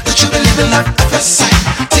time. Don't you believe in love at first sight?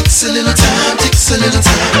 Takes a little time, takes a little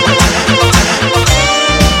time.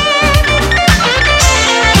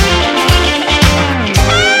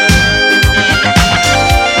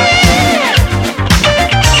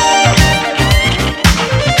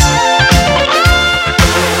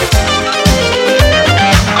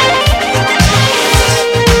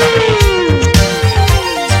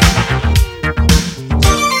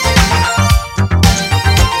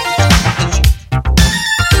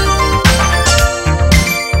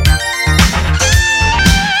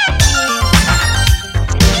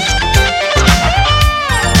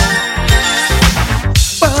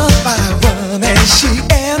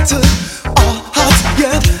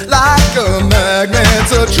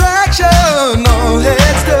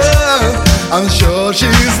 I'm sure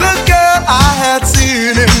she's the girl I had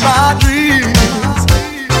seen in my dreams.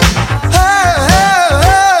 Hey, hey,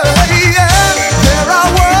 hey, yeah. There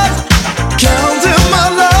I was, counting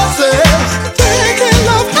my losses, thinking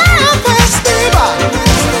love had passed me by.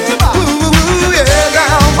 Ooh, yeah,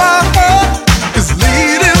 now my heart is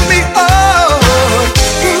leading me on.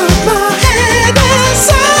 Put my head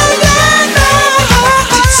inside now.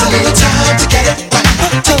 Takes a little time to get it right.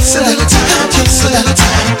 Takes a little time, takes a little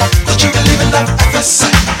time. Don't you believe in love at first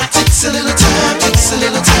sight? Takes a little time, takes a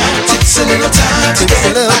little time, takes a little time to get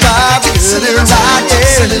it right. Takes a little time,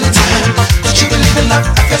 takes a little time. Don't you believe in love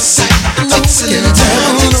at first sight? Takes a little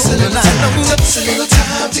time, takes a little time, takes a little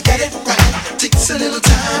time to get it right. Takes a little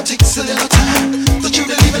time, takes a little time. Don't you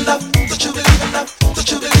believe in love? Don't you believe in love? Don't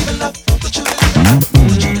you believe in love? Don't you believe in love?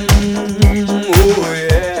 Oh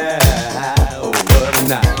yeah, oh, what a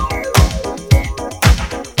night.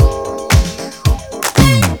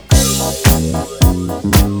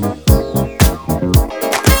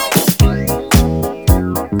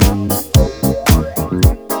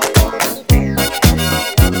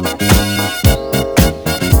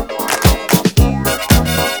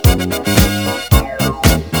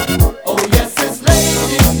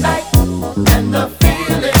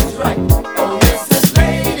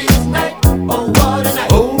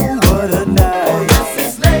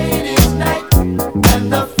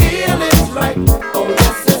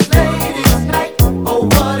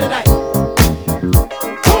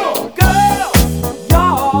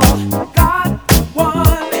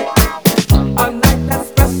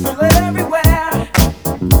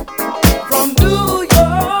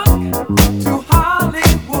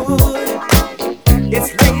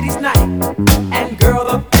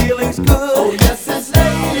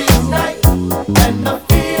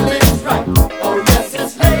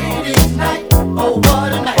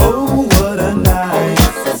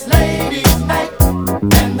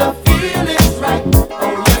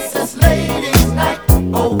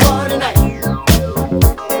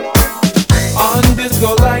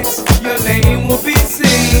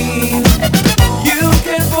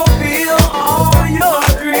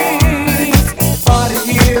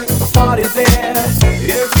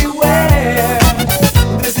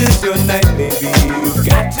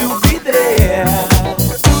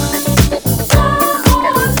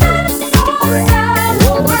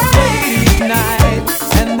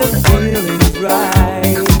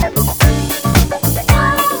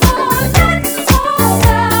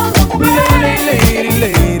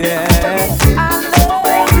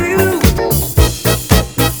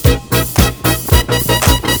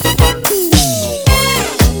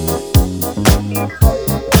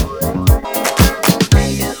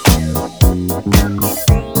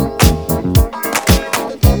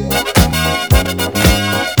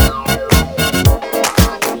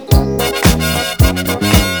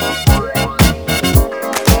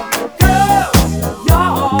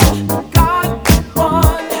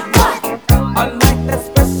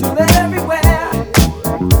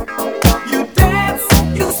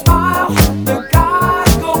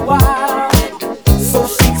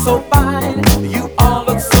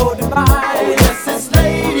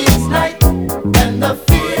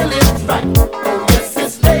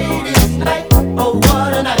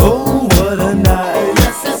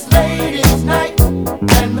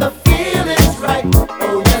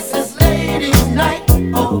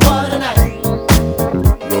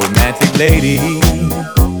 lady,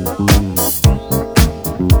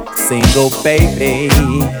 single baby,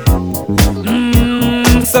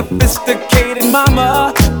 sophisticated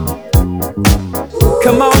mama.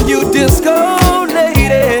 Come on, you disco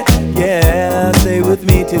lady, yeah, stay with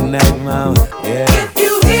me tonight, mama, yeah. If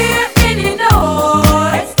you hear any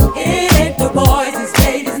noise, it ain't the boys, it's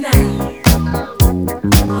ladies now.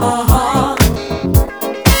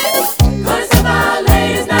 'Cause if our ladies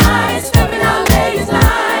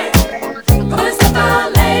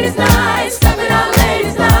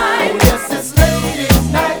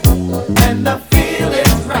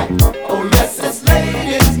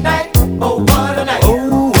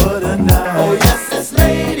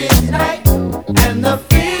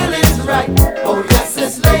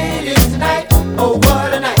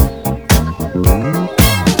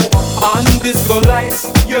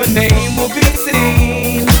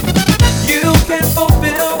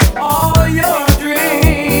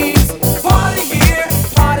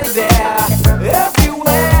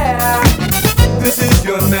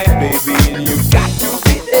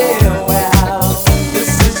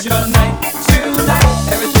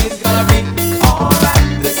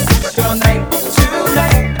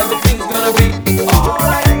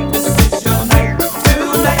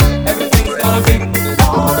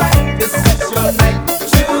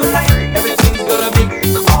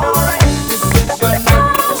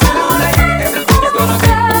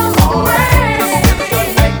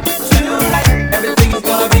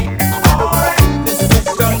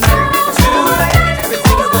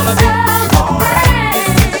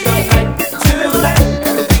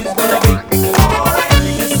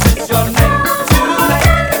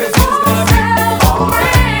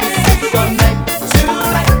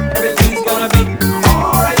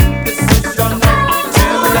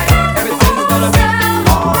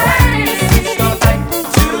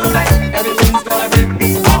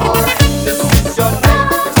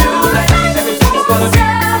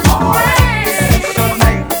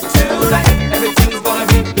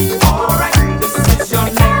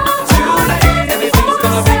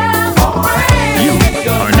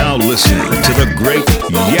great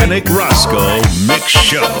Yannick Rosco Mix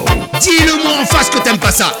Show. Dis-le-moi en face que t'aimes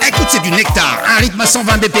pas ça. Écoute, c'est du nectar, un rythme à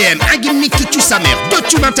 120 BPM, un gimmick qui tue sa mère, 2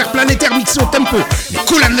 tubes interplanétaires mixés au tempo, une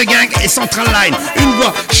Cool de Gang et Central Line, une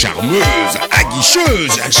voix charmeuse,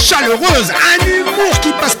 aguicheuse, chaleureuse, un humour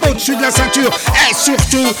qui passe pas au-dessus de la ceinture, et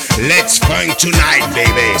surtout, let's funk tonight,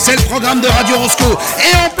 baby. C'est le programme de Radio Rosco.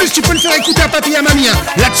 Et en plus, tu peux le faire écouter à papy et à mamie.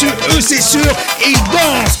 Là-dessus, eux, c'est sûr, ils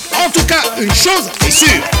dansent. En tout cas, une chose est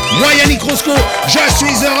sûre. Moi, Yannick Rosco, je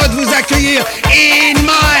suis heureux de vous accueillir in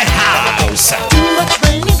my house. Too much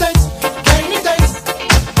rainy days, rainy days.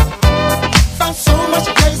 Found so much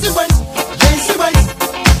lazy ways, lazy ways.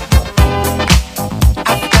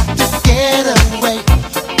 I've got to get away.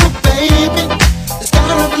 Oh, baby, this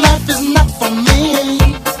kind of life is not for me.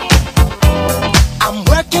 I'm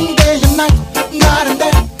working day and night, night and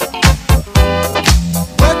day.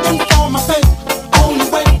 Working for my pay, only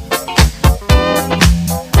way.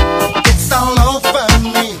 It's all over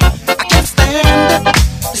me. I can't stand it.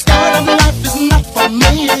 This kind of life is not for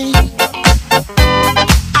me.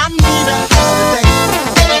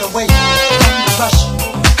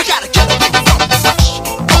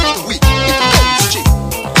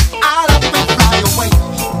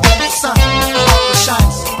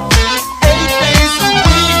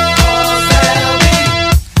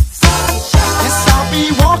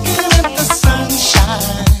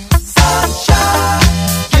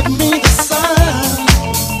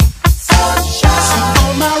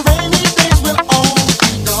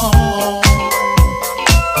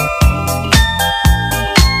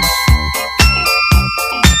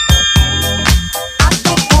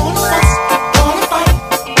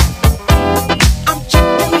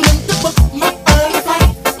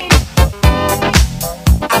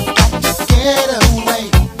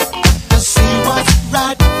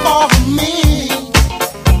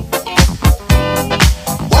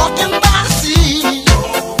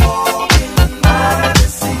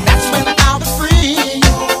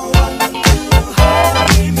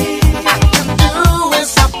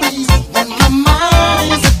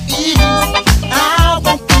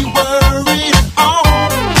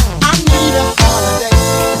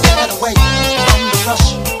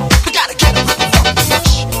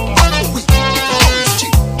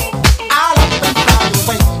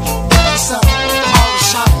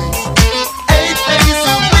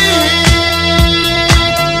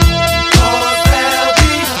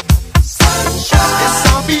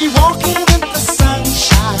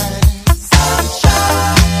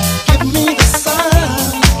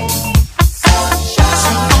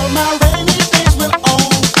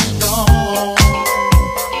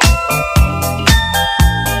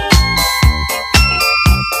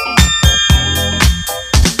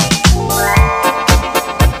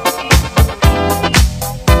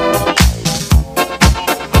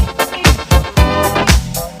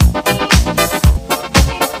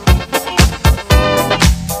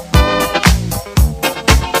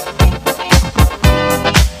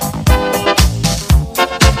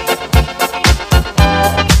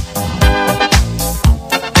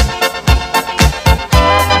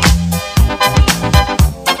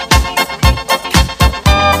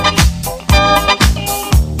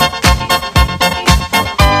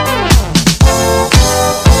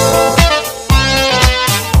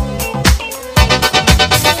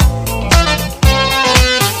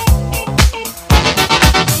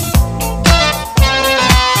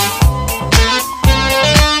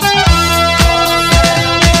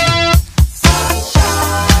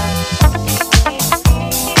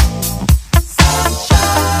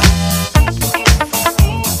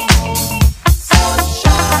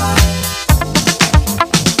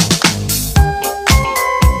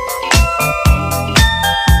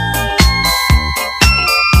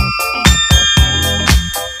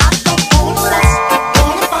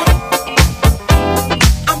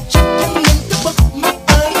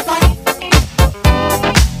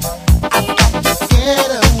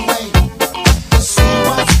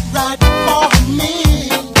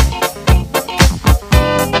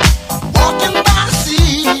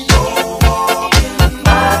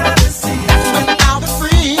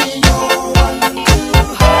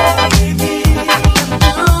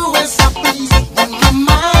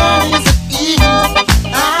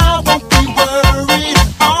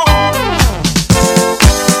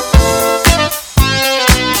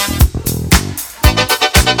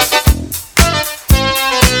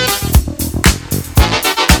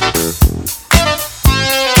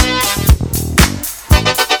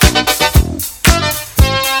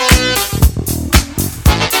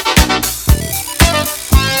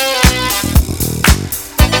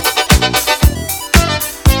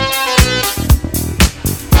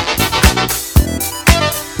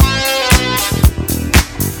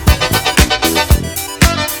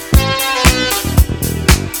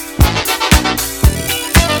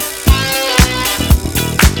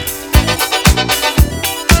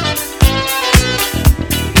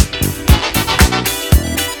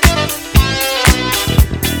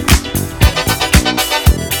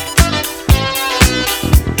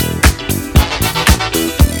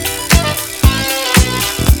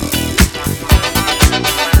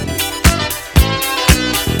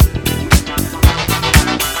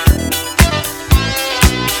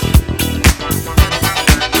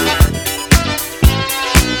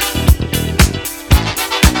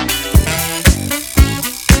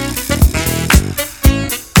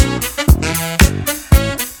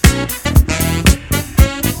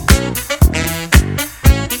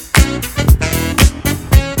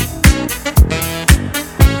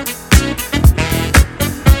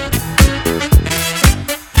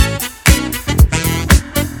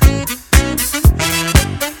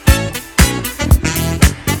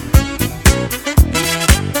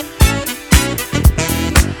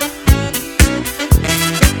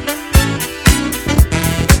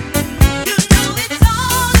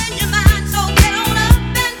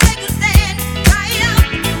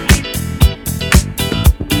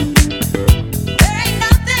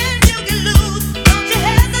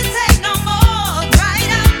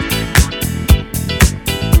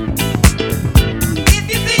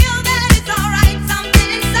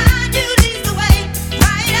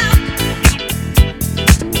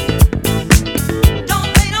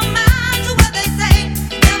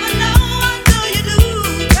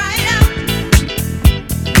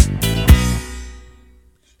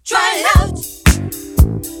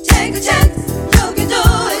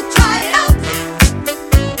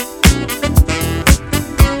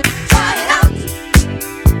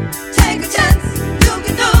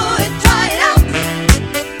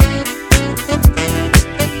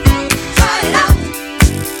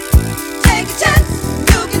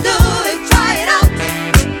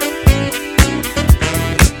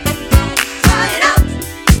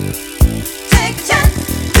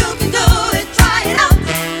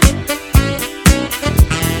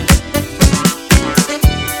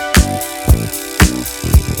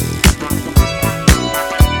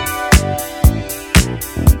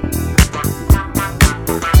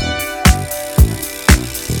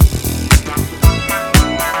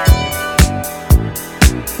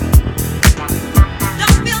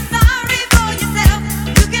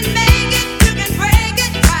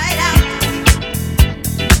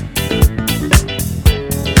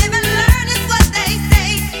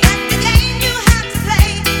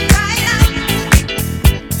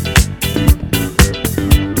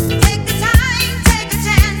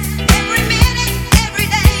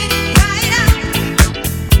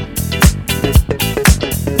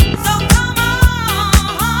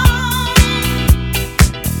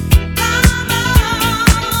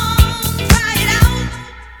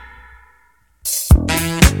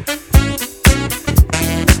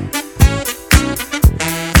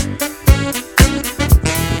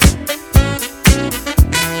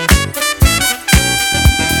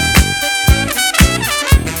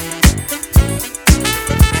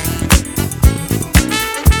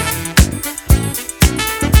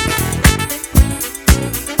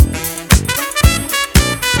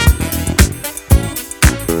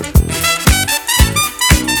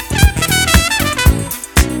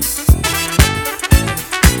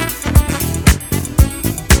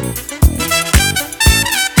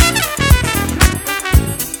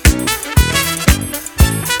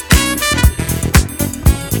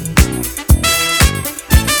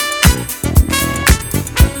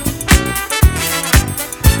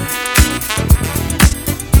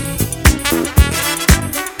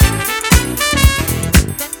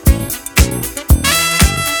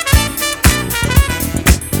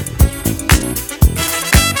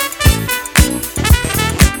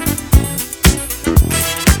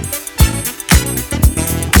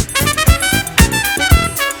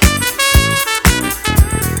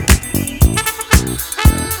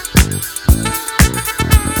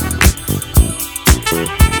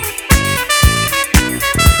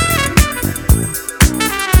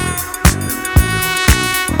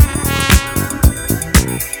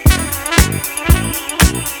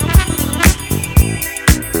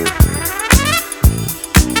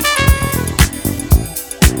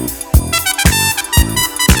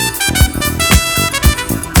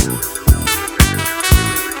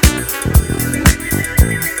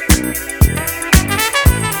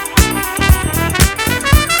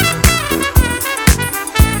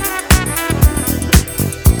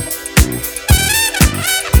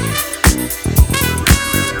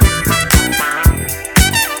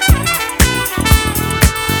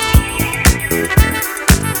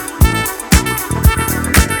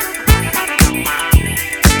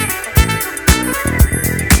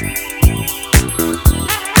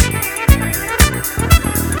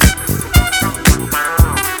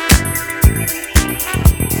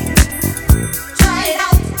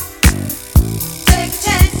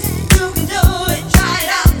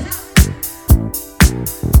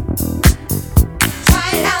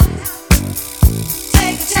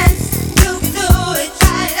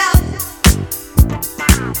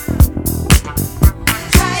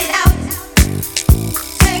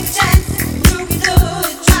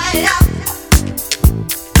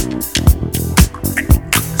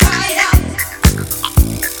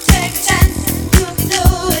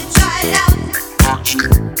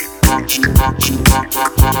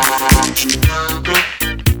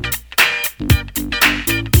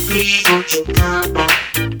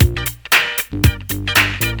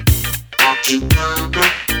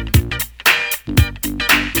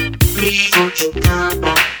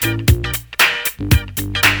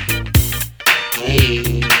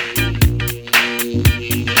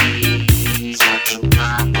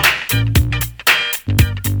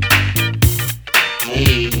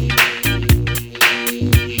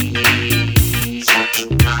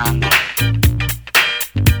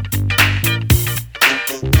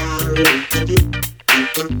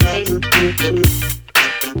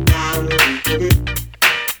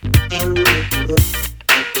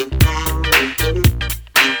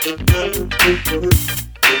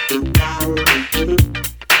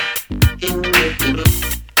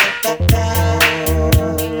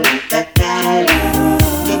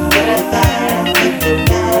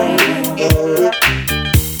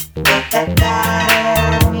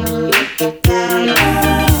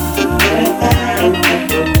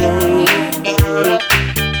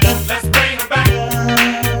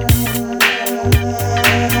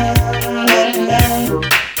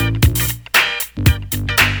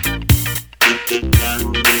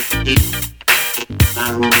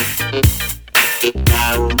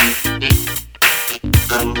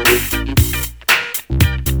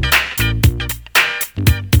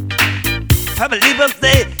 Family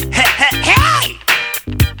birthday, hey, hey, hey!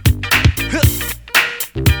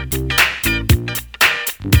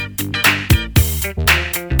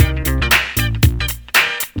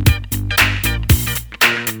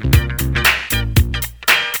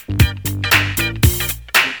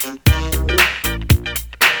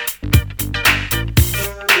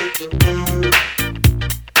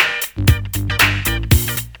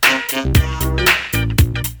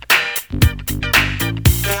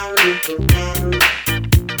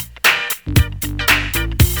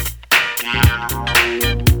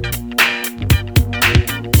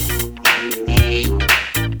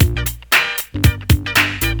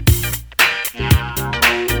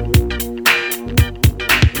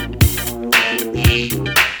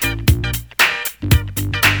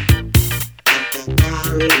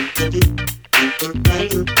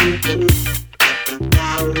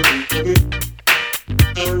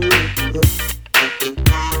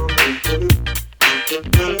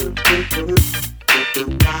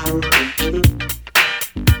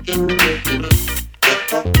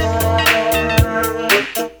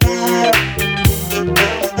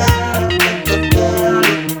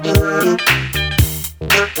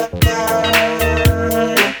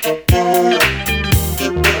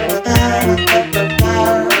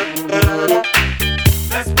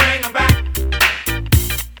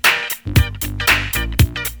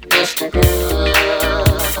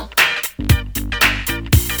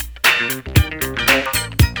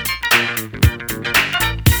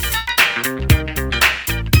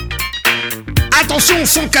 Attention,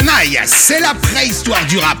 son canaille, c'est la préhistoire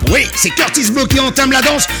du rap. Oui, c'est Curtis Blow qui entame la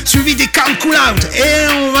danse, suivi des Count Cool Out. Et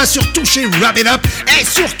on va surtout chez Wrap It Up. Et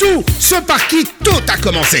surtout, ce par qui tout a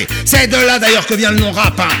commencé. C'est de là d'ailleurs que vient le nom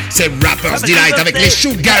rap. Hein. C'est Rapper's Delight avec les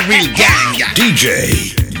Sugar Real Gang.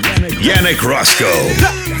 DJ Yannick Rosco.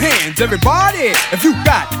 Clap your hands, everybody, if you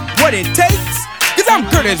got what it takes. Cause I'm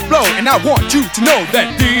Curtis Blow, and I want you to know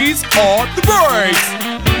that these are the breaks.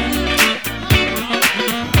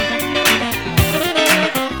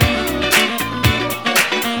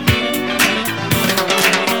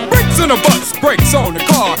 On a bus, brakes on the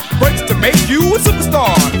car, brakes to make you a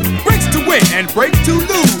superstar, brakes to win and brakes to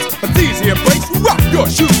lose. But these here brakes rock your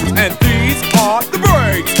shoes, and these are the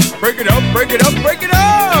brakes. Break it up, break it up, break it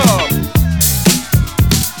up.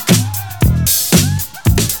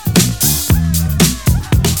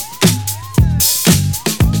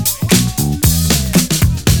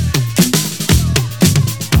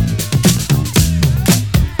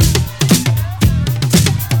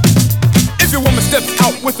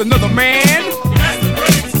 With another man, that's the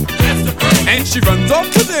breaks, that's the breaks. And she runs off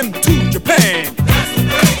to them to Japan, that's the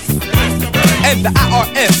breaks, that's the breaks. And the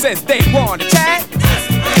IRS says they want to chat, that's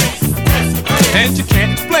the breaks, that's the breaks. And you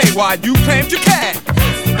can't explain why you claimed your cat,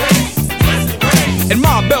 that's the breaks, that's the breaks. And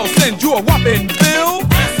Ma Bell sends you a whopping bill,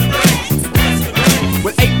 that's the breaks, that's the breaks.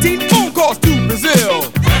 With 18 phone calls to Brazil,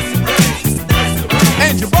 that's the breaks, that's the breaks.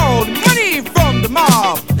 And you borrowed money from the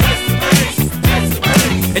mob, that's the breaks, that's the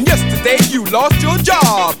breaks. And yesterday you lost your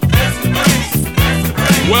job.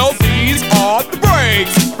 Well, these are the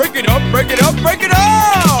breaks. Break it up, break it up, break it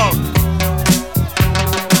up.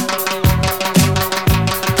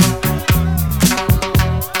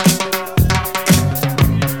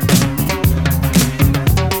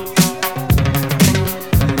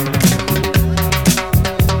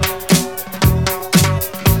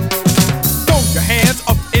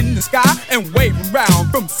 sky and wave around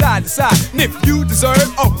from side to side. And if you deserve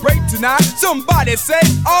a break tonight, somebody say,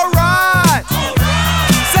 alright.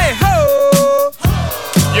 Say ho.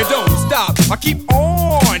 You don't stop, I keep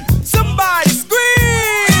on. Somebody scream.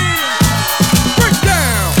 Break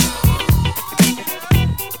down.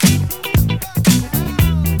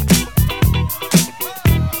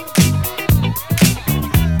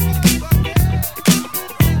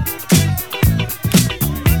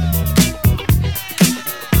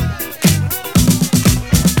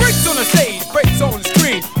 Breaks on the stage, breaks on the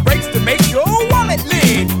screen, breaks to make your wallet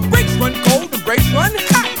lean. Breaks run cold and breaks run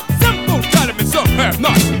hot. Some folks got them and some have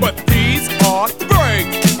not, but these are the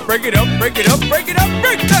breaks. Break it up, break it up, break it up,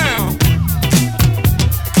 break down.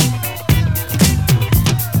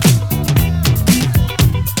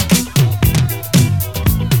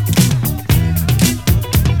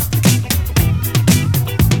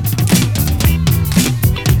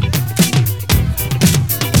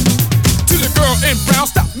 To the girl in brown,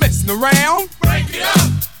 stop messing around. Break it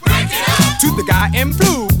up, break it up. To the guy in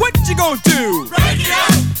blue, what you gonna do? Break it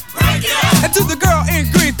up, break it up. And to the girl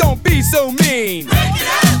in green, don't be so mean. Break it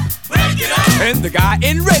up, break it up. And the guy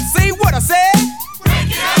in red, say what I said.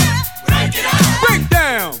 Break it up, break it up. Break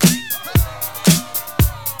down.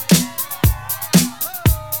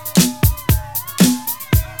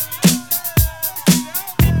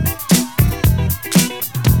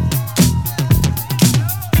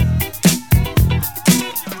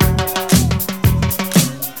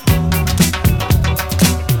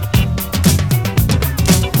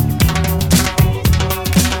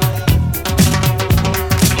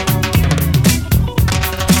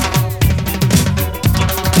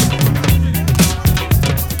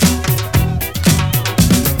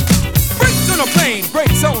 Brakes on a plane,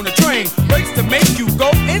 brakes on a train, brakes to make you go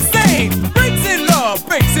insane. Brakes in love,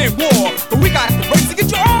 brakes in war, but we got the brakes to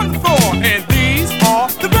get you on the floor. And these are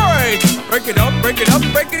the brakes. Break it up, break it up,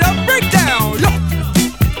 break it up, break down. Yo.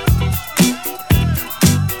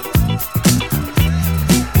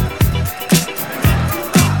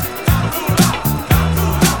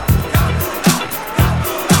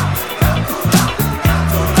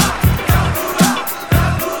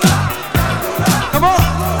 Come on,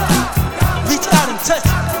 reach out and touch.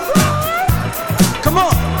 Come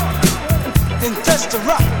on, and touch the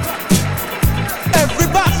rock.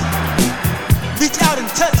 Everybody, reach out and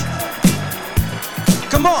touch.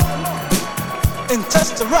 Come on, and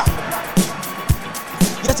touch the rock.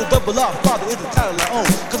 Yes, a double R, father is the title I own.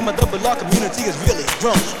 Cause my double R community is really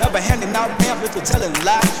grown. I've been handing out pamphlets or telling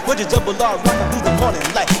lies. What is double R running through the morning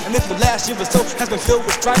light? And if the last year or so has been filled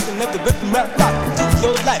with strife, and if the rhythm rap rock into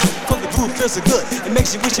your life, cause the groove feels so good, it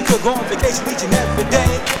makes you wish you could go on vacation each and every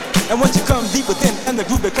day. And once you come deep within, and the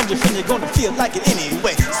groove becomes your friend, you're gonna feel like it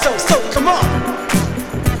anyway. So, come on,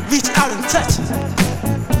 reach out and touch.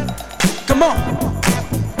 Come on,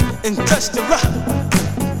 and touch the rock.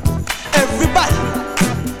 Everybody,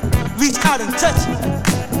 reach out and touch.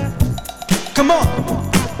 Come on,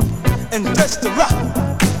 and touch the rock.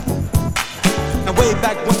 Now way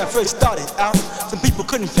back when I first started out, some people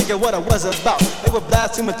couldn't figure what I was about. They were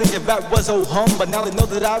blaspheming thinking rap was old home, but now they know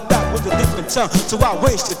that I rap with a different tongue. So I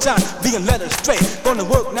waste your time being led astray. Gonna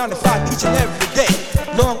work 9 to 5 each and every day.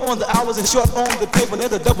 Long on the hours and short on the pay. When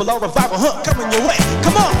there's a double R revival, coming your way.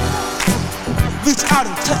 Come on, reach out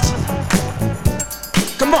and touch.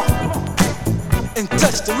 Come on, and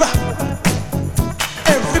touch the rock.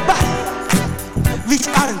 Everybody, reach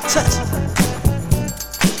out and touch.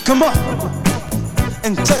 Come on,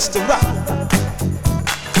 and touch the rock.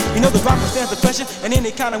 You know the rock stands the pressure in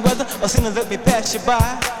any kind of weather, or sinner let me pass you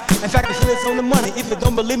by. In fact, the hitters on the money. If you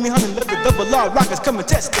don't believe me, honey, let the double R rockers come and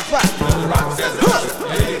testify. The rock stands the pressure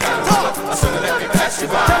in any kind of weather, or sinner let me pass you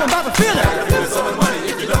by. Tell them about the feeling. The hitters on the money.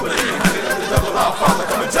 If you don't believe me, honey, let the double R father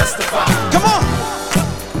come and testify. Come on,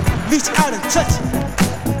 reach out and touch.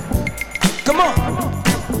 Come on,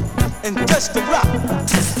 and touch the rock.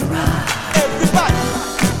 Touch the rock. Everybody,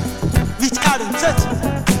 reach out and touch.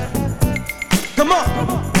 Come on,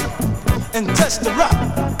 and touch the rock.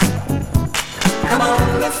 Come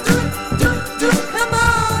on, let's do it, do it, do it. Come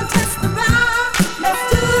on, touch the rock. Let's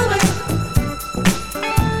do it.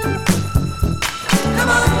 Come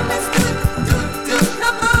on, let's do it, do it, do it.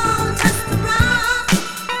 Come on, touch the rock.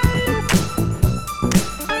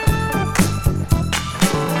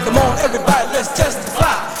 Come on, everybody, let's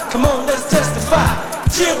testify. Come on, let's testify.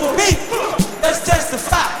 Cheer for me, let's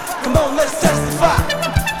testify. Come on, let's testify.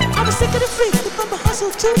 I was sick of the freak, from the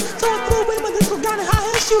hustle too. So I threw away my little gun and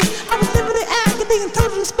high-heel shoes. I was living in agony and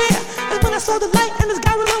total despair. That's when I saw the light and this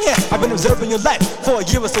guy with long hair. I've been observing your life. For a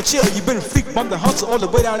year or so chill, you've been a freak, bump the hustle all the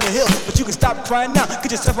way down the hill. But you can stop crying now,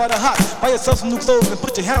 get yourself out of hot, buy yourself some new clothes and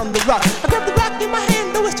put your hand on the rock. I grabbed the rock in my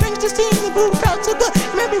hand, though it's strange to see. The groove felt so good,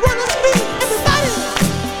 it made me wanna scream. Everybody,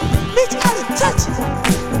 reach out and touch it.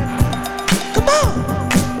 Come on,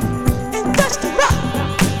 and touch the rock.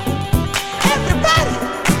 Everybody,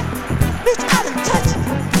 reach out and touch it.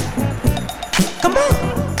 Come on,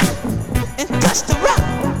 and touch the rock.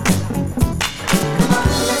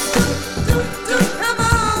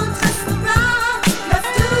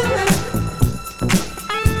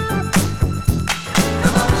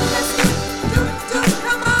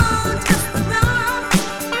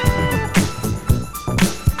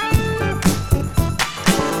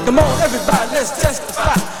 Come on, everybody, let's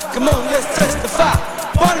testify. Come on, let's testify.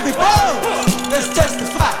 Party people, let's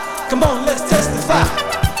testify. Come on, let's testify.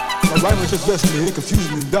 My mind was just resting, it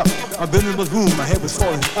confused me and doubt. My bedroom was room, my head was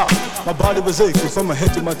falling out. My body was aching from my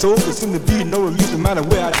head to my toes. There seemed to be no relief no matter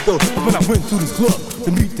where I go. But when I went to the club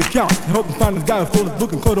to meet the count, I helped me find a guy who was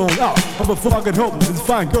looking cut on out. But before I could help him, this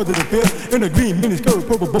fine girl that appeared in a green mini skirt with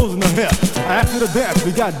purple bows in her hair. I asked her to dance,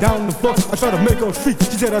 we got down on the floor. I tried to make her freak,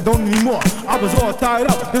 she said I don't anymore. I was all tied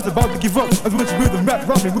up, just about to give up. I went with the rap,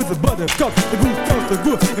 rocked me with the buttercup. The groove felt so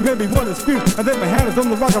good, it made me want to scream. And then my hand was on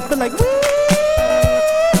the rock, I felt like, woo!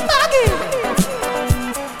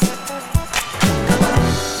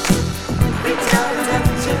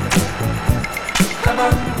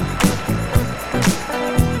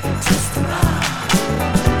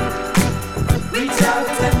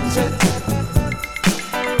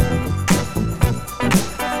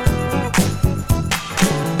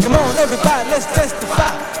 Everybody, let's testify.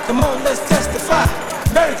 Come on, let's testify.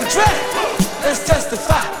 American track, let's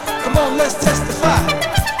testify. Come on, let's testify.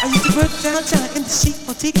 I used to work downtown in the chic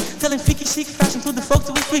boutique, selling freaky chic fashion to the folks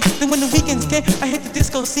that was free. Then when the weekends came, I hit the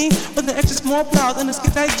disco scene with the extra small blouse and the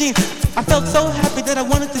skin tight jeans. I felt so happy that I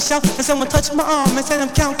wanted to shout, and someone touched my arm and said, I'm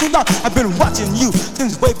counting out. I've been watching you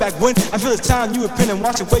since way back when. I feel it's time you repent and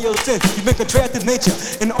wash away your sins. You've been contrary to nature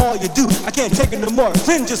in all you do. I can't take it no more.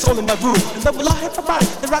 Cringe just holding my groove. And love will all hit my body.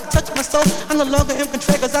 The rock touched my soul. I'm no longer in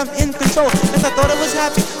control cause I'm in control. Yes, I thought I was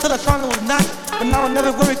happy till I found I was not. But now I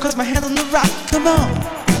never worry cause my hand's on the rock. Come on,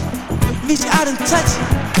 reach out and touch it.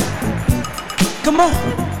 Come on,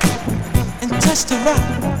 and touch the rock.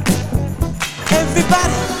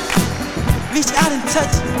 Everybody, reach out and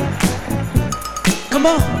touch it. Come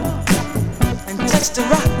on, and touch the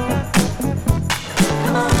rock.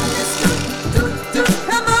 Come on, let's do.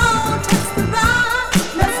 Come on, touch the rock.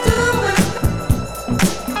 Let's do it.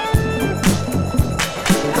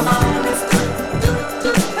 Come on, let's do.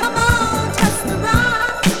 Come on, touch the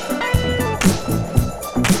rock.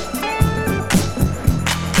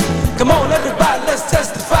 Come on, everybody, let's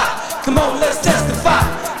testify. Come on, let's testify.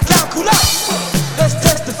 Calculate. Let's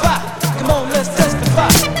testify. Come on, let's testify.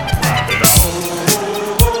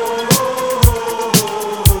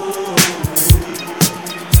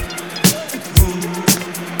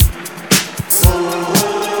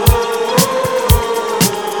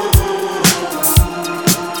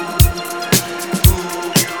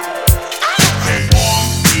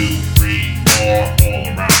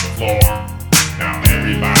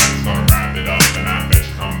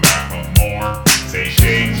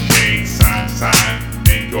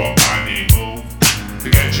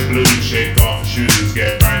 Shake off your shoes,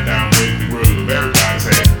 get right down with the groove. Everybody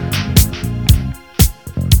say.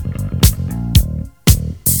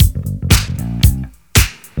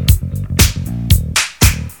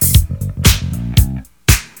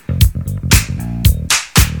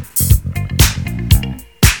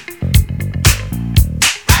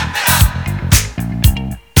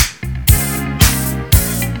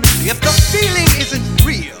 If the feeling isn't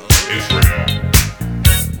real, it's real.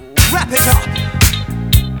 Wrap it up.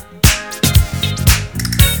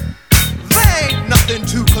 Nothing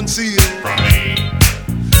to conceal from me.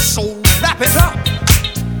 So wrap it up.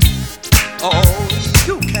 Oh,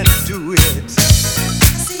 you can do it.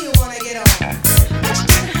 See you wanna get on. But you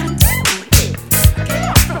don't know how to do it. Get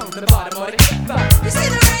up from the bottom or the kick up. You see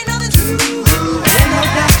there ain't nothing to do. And no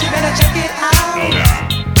doubt you better check it out. No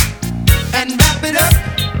doubt. And wrap it up.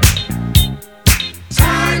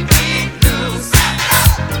 Turn it loose.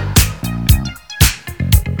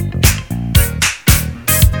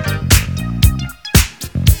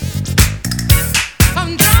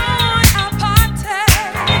 Come join our party.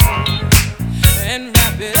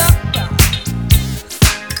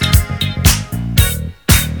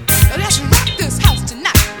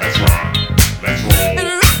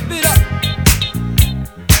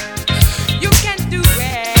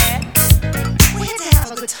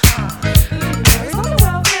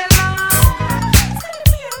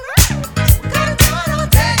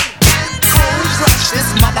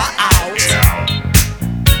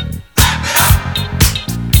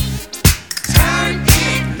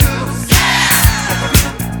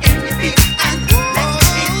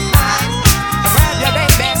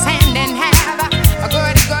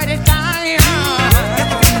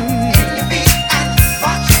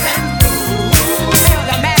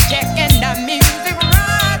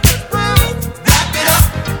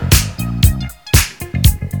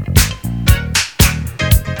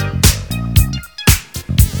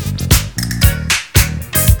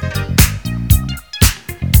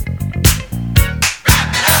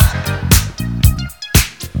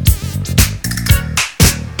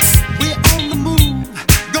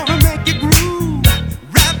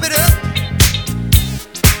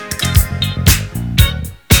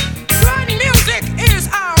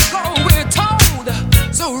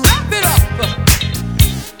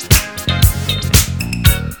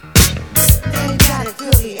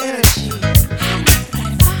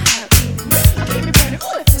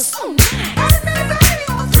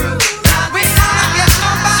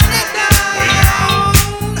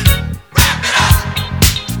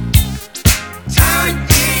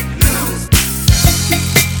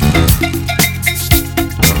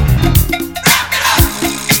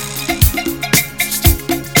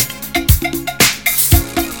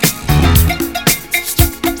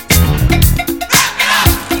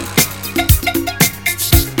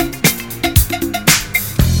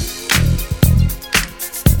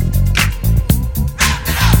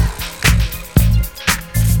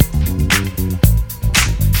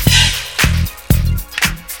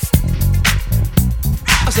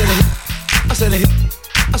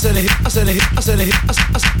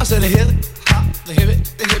 the hip hop, the hip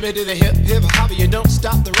it to the hip hip hop. You don't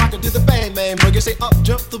stop the rockin' to the bang bang boogie. Say up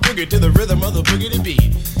jump the boogie to the rhythm of the boogie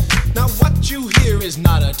beat. Now what you hear is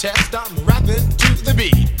not a test. I'm rapping to the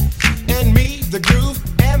beat, and me, the groove,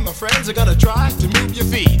 and my friends are gonna try to move your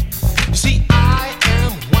feet. You see, I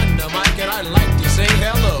am Wonder Mike, and I like to say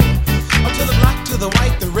hello to the black, to the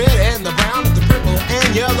white, the red, and the brown, the purple,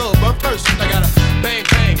 and yellow. But first, I gotta bang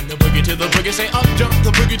bang the boogie to the boogie. Say up jump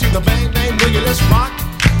the boogie to the bang bang boogie. Let's rock.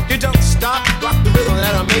 You don't stop, rock the rhythm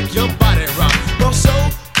that'll make your body rock. Well, so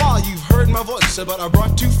far you've heard my voice, but I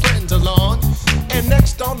brought two friends along. And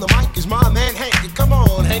next on the mic is my man Hank. Come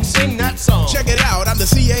on, Hank, sing that song. Check it out, I'm the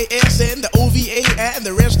CASN, the OVA, and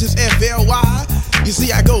the rest is FLY. You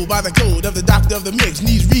see, I go by the code of the doctor of the mix, and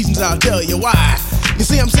these reasons I'll tell you why. You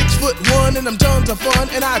see, I'm 6'1" and I'm tons of fun,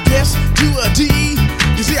 and I dress to a T.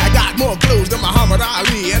 You see, I got more clothes than Muhammad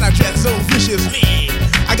Ali, and I dress so viciously.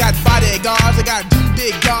 I got bodyguards, I got two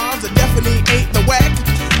big guards that definitely ain't the whack.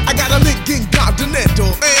 I got a Lincoln Continental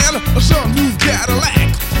and a sunroof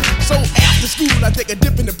Cadillac. So after school, I take a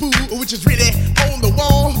dip in the pool, which is really on the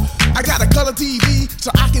wall. I got a color TV so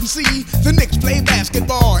I can see the Knicks play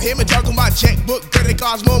basketball. Hear me talking my checkbook, that it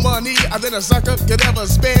costs more money than a sucker could ever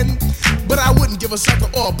spend. But I wouldn't give a sucker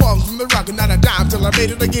or a bum from the rock and not a dime till I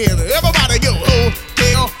made it again. Everybody go,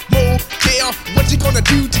 hotel, motel, what you gonna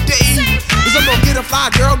do today? Is I'm gonna get a fly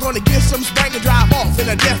girl, gonna get some spring and drive off in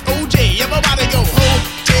a death OJ. Everybody go,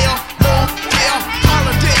 hotel, motel,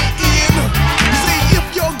 holiday in. See, if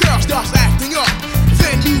your girl starts acting up,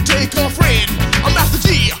 then you take her friend. I'm Master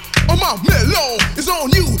G, my mellow is on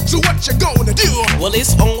you, so what you gonna do? Well,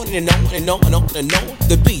 it's on and on and on and on and on.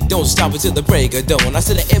 The beat don't stop until the break of dawn. I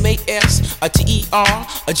said a M-A-S, a T-E-R,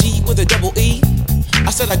 a G with a double E. I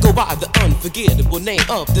said I go by the unforgettable name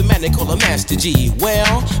of the man they call a Master G.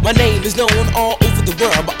 Well, my name is known all over the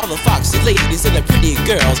world by all the foxy ladies and the pretty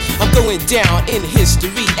girls. I'm going down in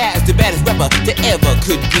history as the baddest rapper that ever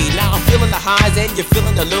could be. Now I'm feeling the highs and you're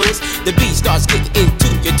feeling the lows. The beat starts getting into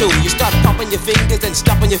your toe. You start popping your fingers and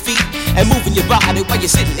stomping your feet and moving your body while you're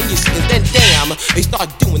sitting and you're sitting. Then damn, they start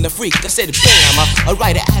doing the freak. I said bam,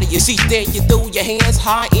 right out of your seat. Then you throw your hands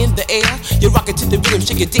high in the air. You're rocking to the rhythm,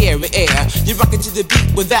 shake your dairy air. You're rocking to the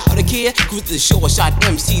beat without a care. Cruise the short shot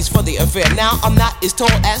MCs for the affair. Now I'm not as tall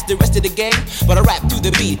as the rest of the gang, but I rap through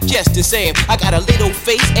the beat just the same. I got a little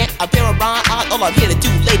face and a pair of rhyme eyes. All I'm here to do,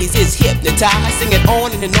 ladies, is hypnotize. Sing it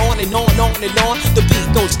on and on and on and on and on. The beat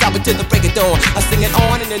don't stop until the break of dawn. I sing it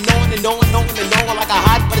on and on and on and on and on like a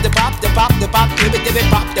hot butter. The pop, the pop, the pop, give it,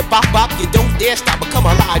 pop, the pop, pop. You don't dare stop or come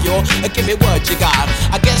alive, y'all. Give me what you got.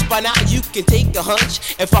 I guess by now you can take a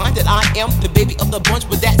hunch and find that I am the baby of the bunch,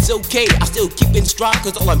 but that's okay. I still keep in stride,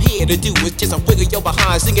 cause all I'm here to do is just a wiggle your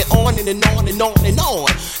behind. Sing it on and on and on and on.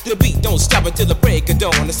 The beat don't stop until the break of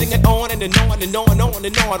dawn. I sing it on and on and on and on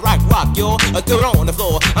and on. Rock, y'all. Throw it on the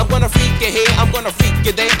floor. I'm gonna freak you here, I'm gonna freak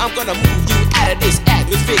you there. I'm gonna move you out of this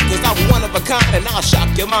atmosphere, cause I'm one of a kind and I'll shock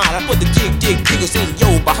your mind. I put the jiggles in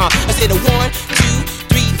your behind. I say the 1, 2,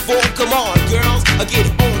 3, 4, come on, girls, get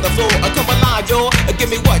on the floor. Come alive, y'all, give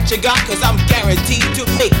me what you got, cause I'm guaranteed to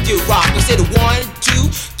make you rock. I said 1, 2,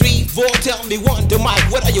 3, 4, tell me Wonder Mike,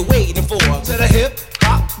 what are you waiting for? To the hip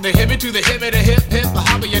hop, the hippie to the hippie, the hip hip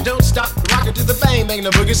hopper. You don't stop, rock it to the bang bang the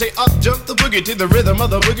boogie. Say up jump the boogie to the rhythm of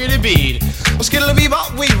the boogie beat. Well, skittle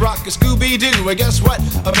bebop, we rock a Scooby Doo. And guess what,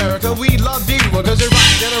 America, we love you, cause you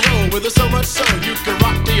rock in a row with us so much so you can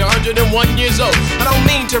rock till you're 101 years old. I don't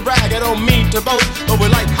mean to brag, I don't mean to boast, but we're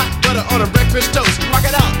like hot butter on a breakfast toast. Rock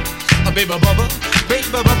it out, a baby bubba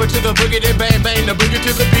to the boogie, the bang bang the boogie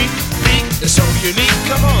to the beat. Beat is so unique.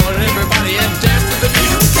 Come on, everybody, and dance to the beat.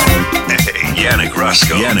 Hey, Yannick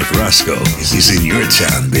Rosco is in your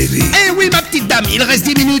town, baby. Eh oui, ma petite dame, il reste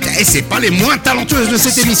 10 minutes et c'est pas les moins talentueuses de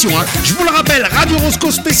cette émission. Hein. Je vous le rappelle, Radio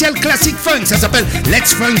Rosco spécial Classic Funk, ça s'appelle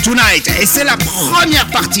Let's Funk Tonight et c'est la première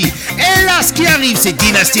partie. Et là, ce qui arrive, c'est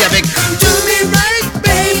Dynasty avec Do me right,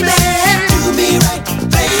 baby. Do me right,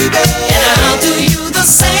 baby. And I'll do you the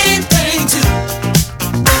same thing too.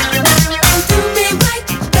 Do me right,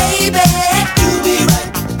 baby. Do me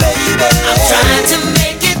right, baby. I'm trying to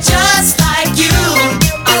make it just like you.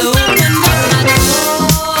 I'll open up my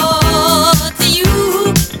door to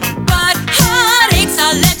you, but heartaches,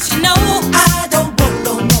 I'll let you know. I don't want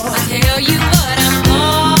no more. I tell you what I'm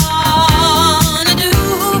gonna do.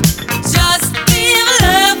 Just give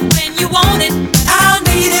love when you want it. I'll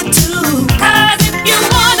need it too. 'Cause if you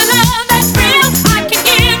want a love that's real, I can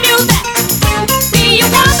give you that.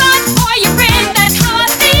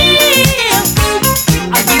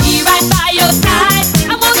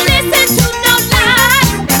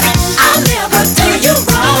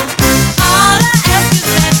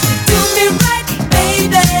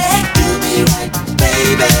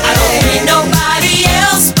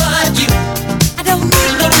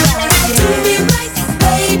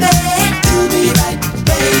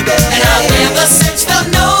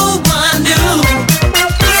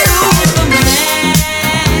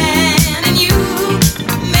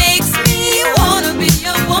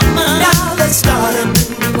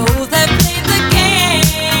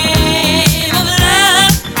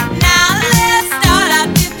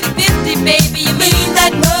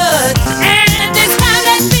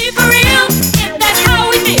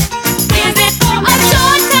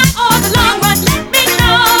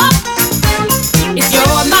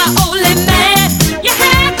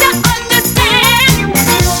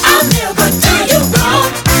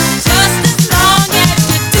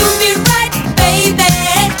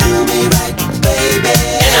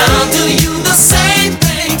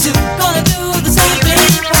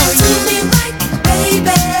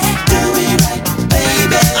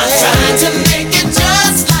 trying to make it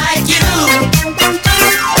just like you.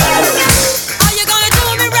 Are you gonna do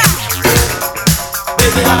me right?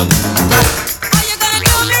 Baby, are you gonna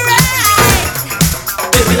do me right?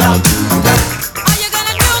 Baby, are you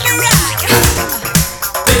gonna do me right?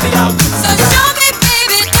 Baby, so show me,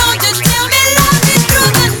 baby, don't just tell me love me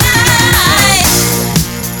through the night.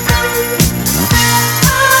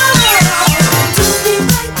 Do me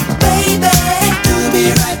right, baby. Do me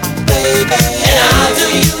right, baby. And I'll do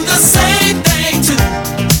you the same thing too.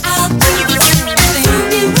 I'll do the same thing. Do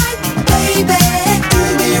me right, baby. Do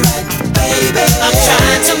me right, baby. I'm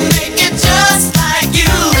trying to make it just like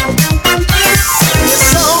you. Sing the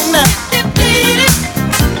song now.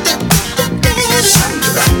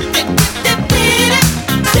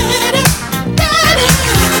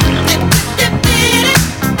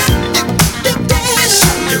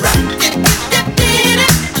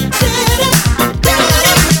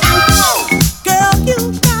 Girl, you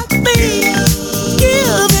got me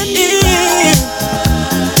giving in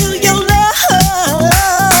to your love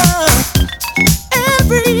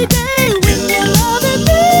every day when you're loving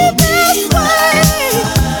me this way.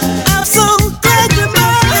 I'm so glad you're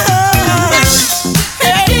mine.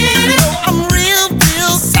 Hey, you know I'm real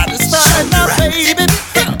satisfied now, baby,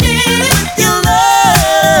 with your love.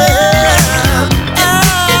 I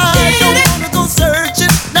don't wanna go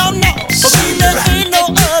searching, no, for me there ain't no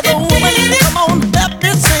other woman. Come on, let me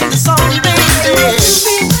sing the song, baby. Do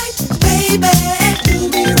me right, baby. Do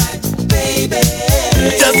me right, baby.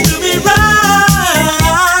 Just do me right.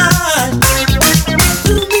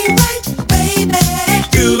 Do me right, baby.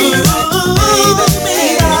 Do me right.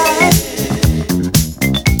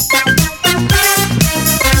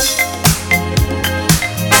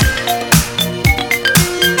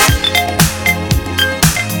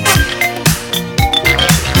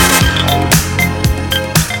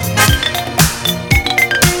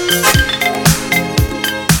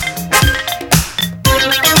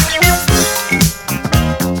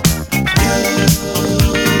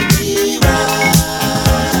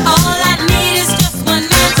 All I need is just one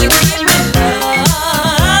man to give me love.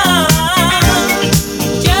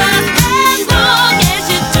 Just as long as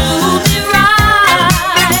you do me right.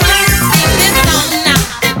 Sing this song now.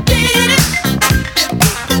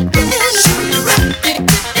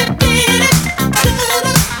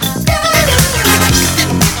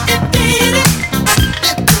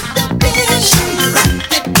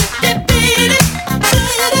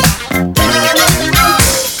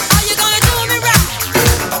 Are you gonna do me right?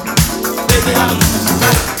 Baby, are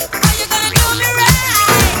you gonna do me right?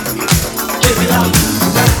 Baby, are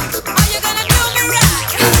you gonna do me right?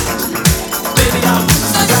 Baby,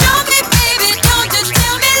 so show me, baby, don't just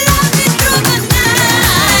tell me love me through the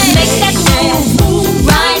night. Make that move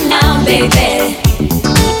right now, baby.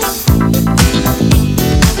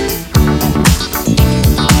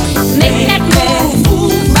 Make that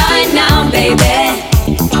move right now, baby.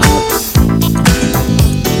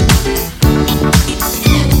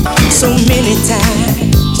 So many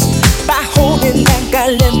times by holding back I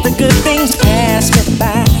let the good things pass me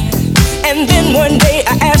by. And then one day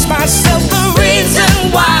I asked myself the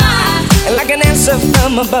reason why. And like an answer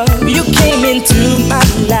from above, you came into my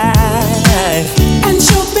life and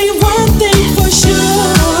showed me one thing for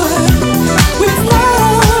sure. With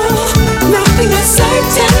love, nothing is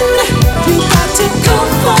certain. You got to go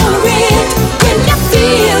for it when you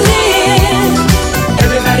feel it.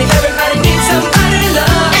 Everybody needs somebody to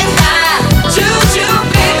love. And I choose you,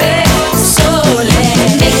 baby. So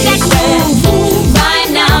let's make that move right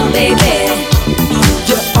now, baby.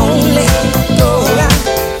 You only go around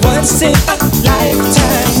once in a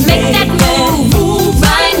lifetime. Make that move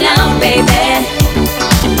right now, baby.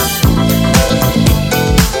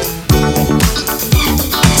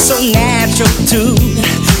 So natural to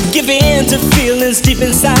give in to feelings deep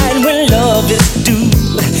inside when love is due.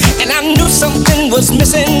 And I knew something was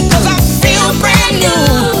missing, 'cause I feel brand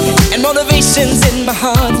new. And motivation's in my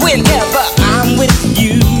heart whenever I'm with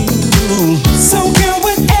you. So girl,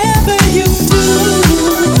 whatever you do,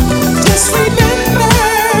 just remember,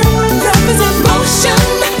 love is emotion.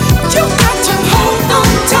 You got to hold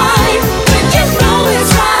on tight when you know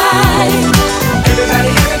it's right.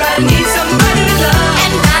 Everybody needs somebody to love.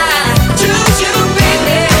 And I choose you,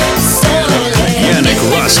 baby. So Yannick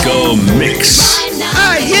Rosco Mix.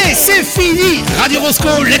 Ah yeah, c'est fini. Radio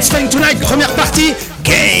Rosco, Let's Funk Tonight, première partie,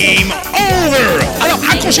 game over. Alors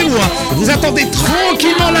accrochez-vous, hein. Vous attendez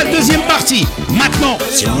tranquillement la deuxième partie. Maintenant,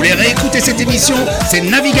 si vous voulez réécouter cette émission, c'est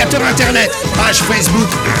navigateur internet, page Facebook,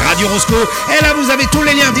 Radio Rosco. Et là, vous avez tous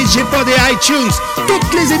les liens DJ Pod et iTunes,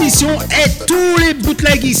 toutes les émissions et tous les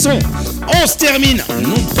bootlegs y sont. On se termine,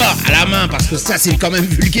 non pas à la main, parce que ça c'est quand même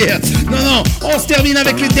vulgaire. Non, on se termine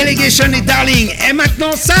avec les Delegation et Darling. Et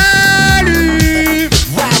maintenant, salut!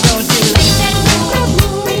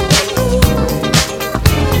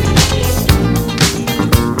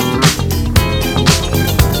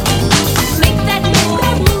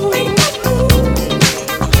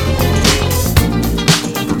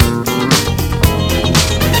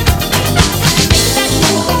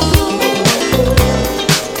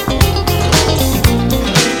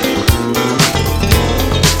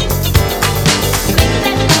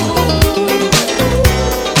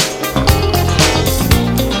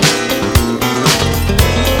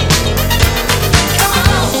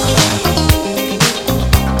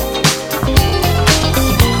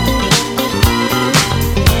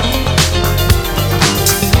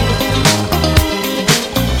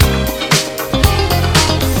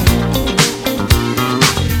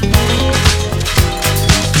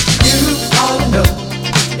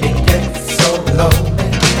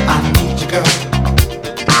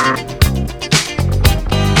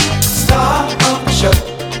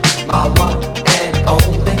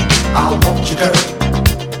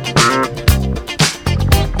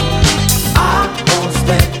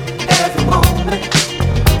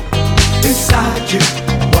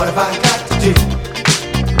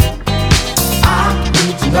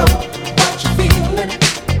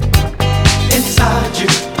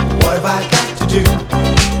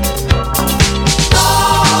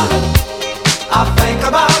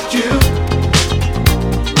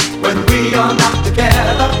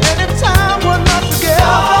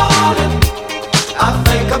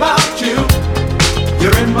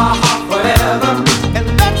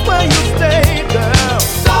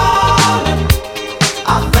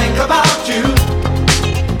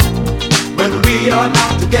 we are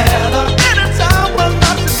not together.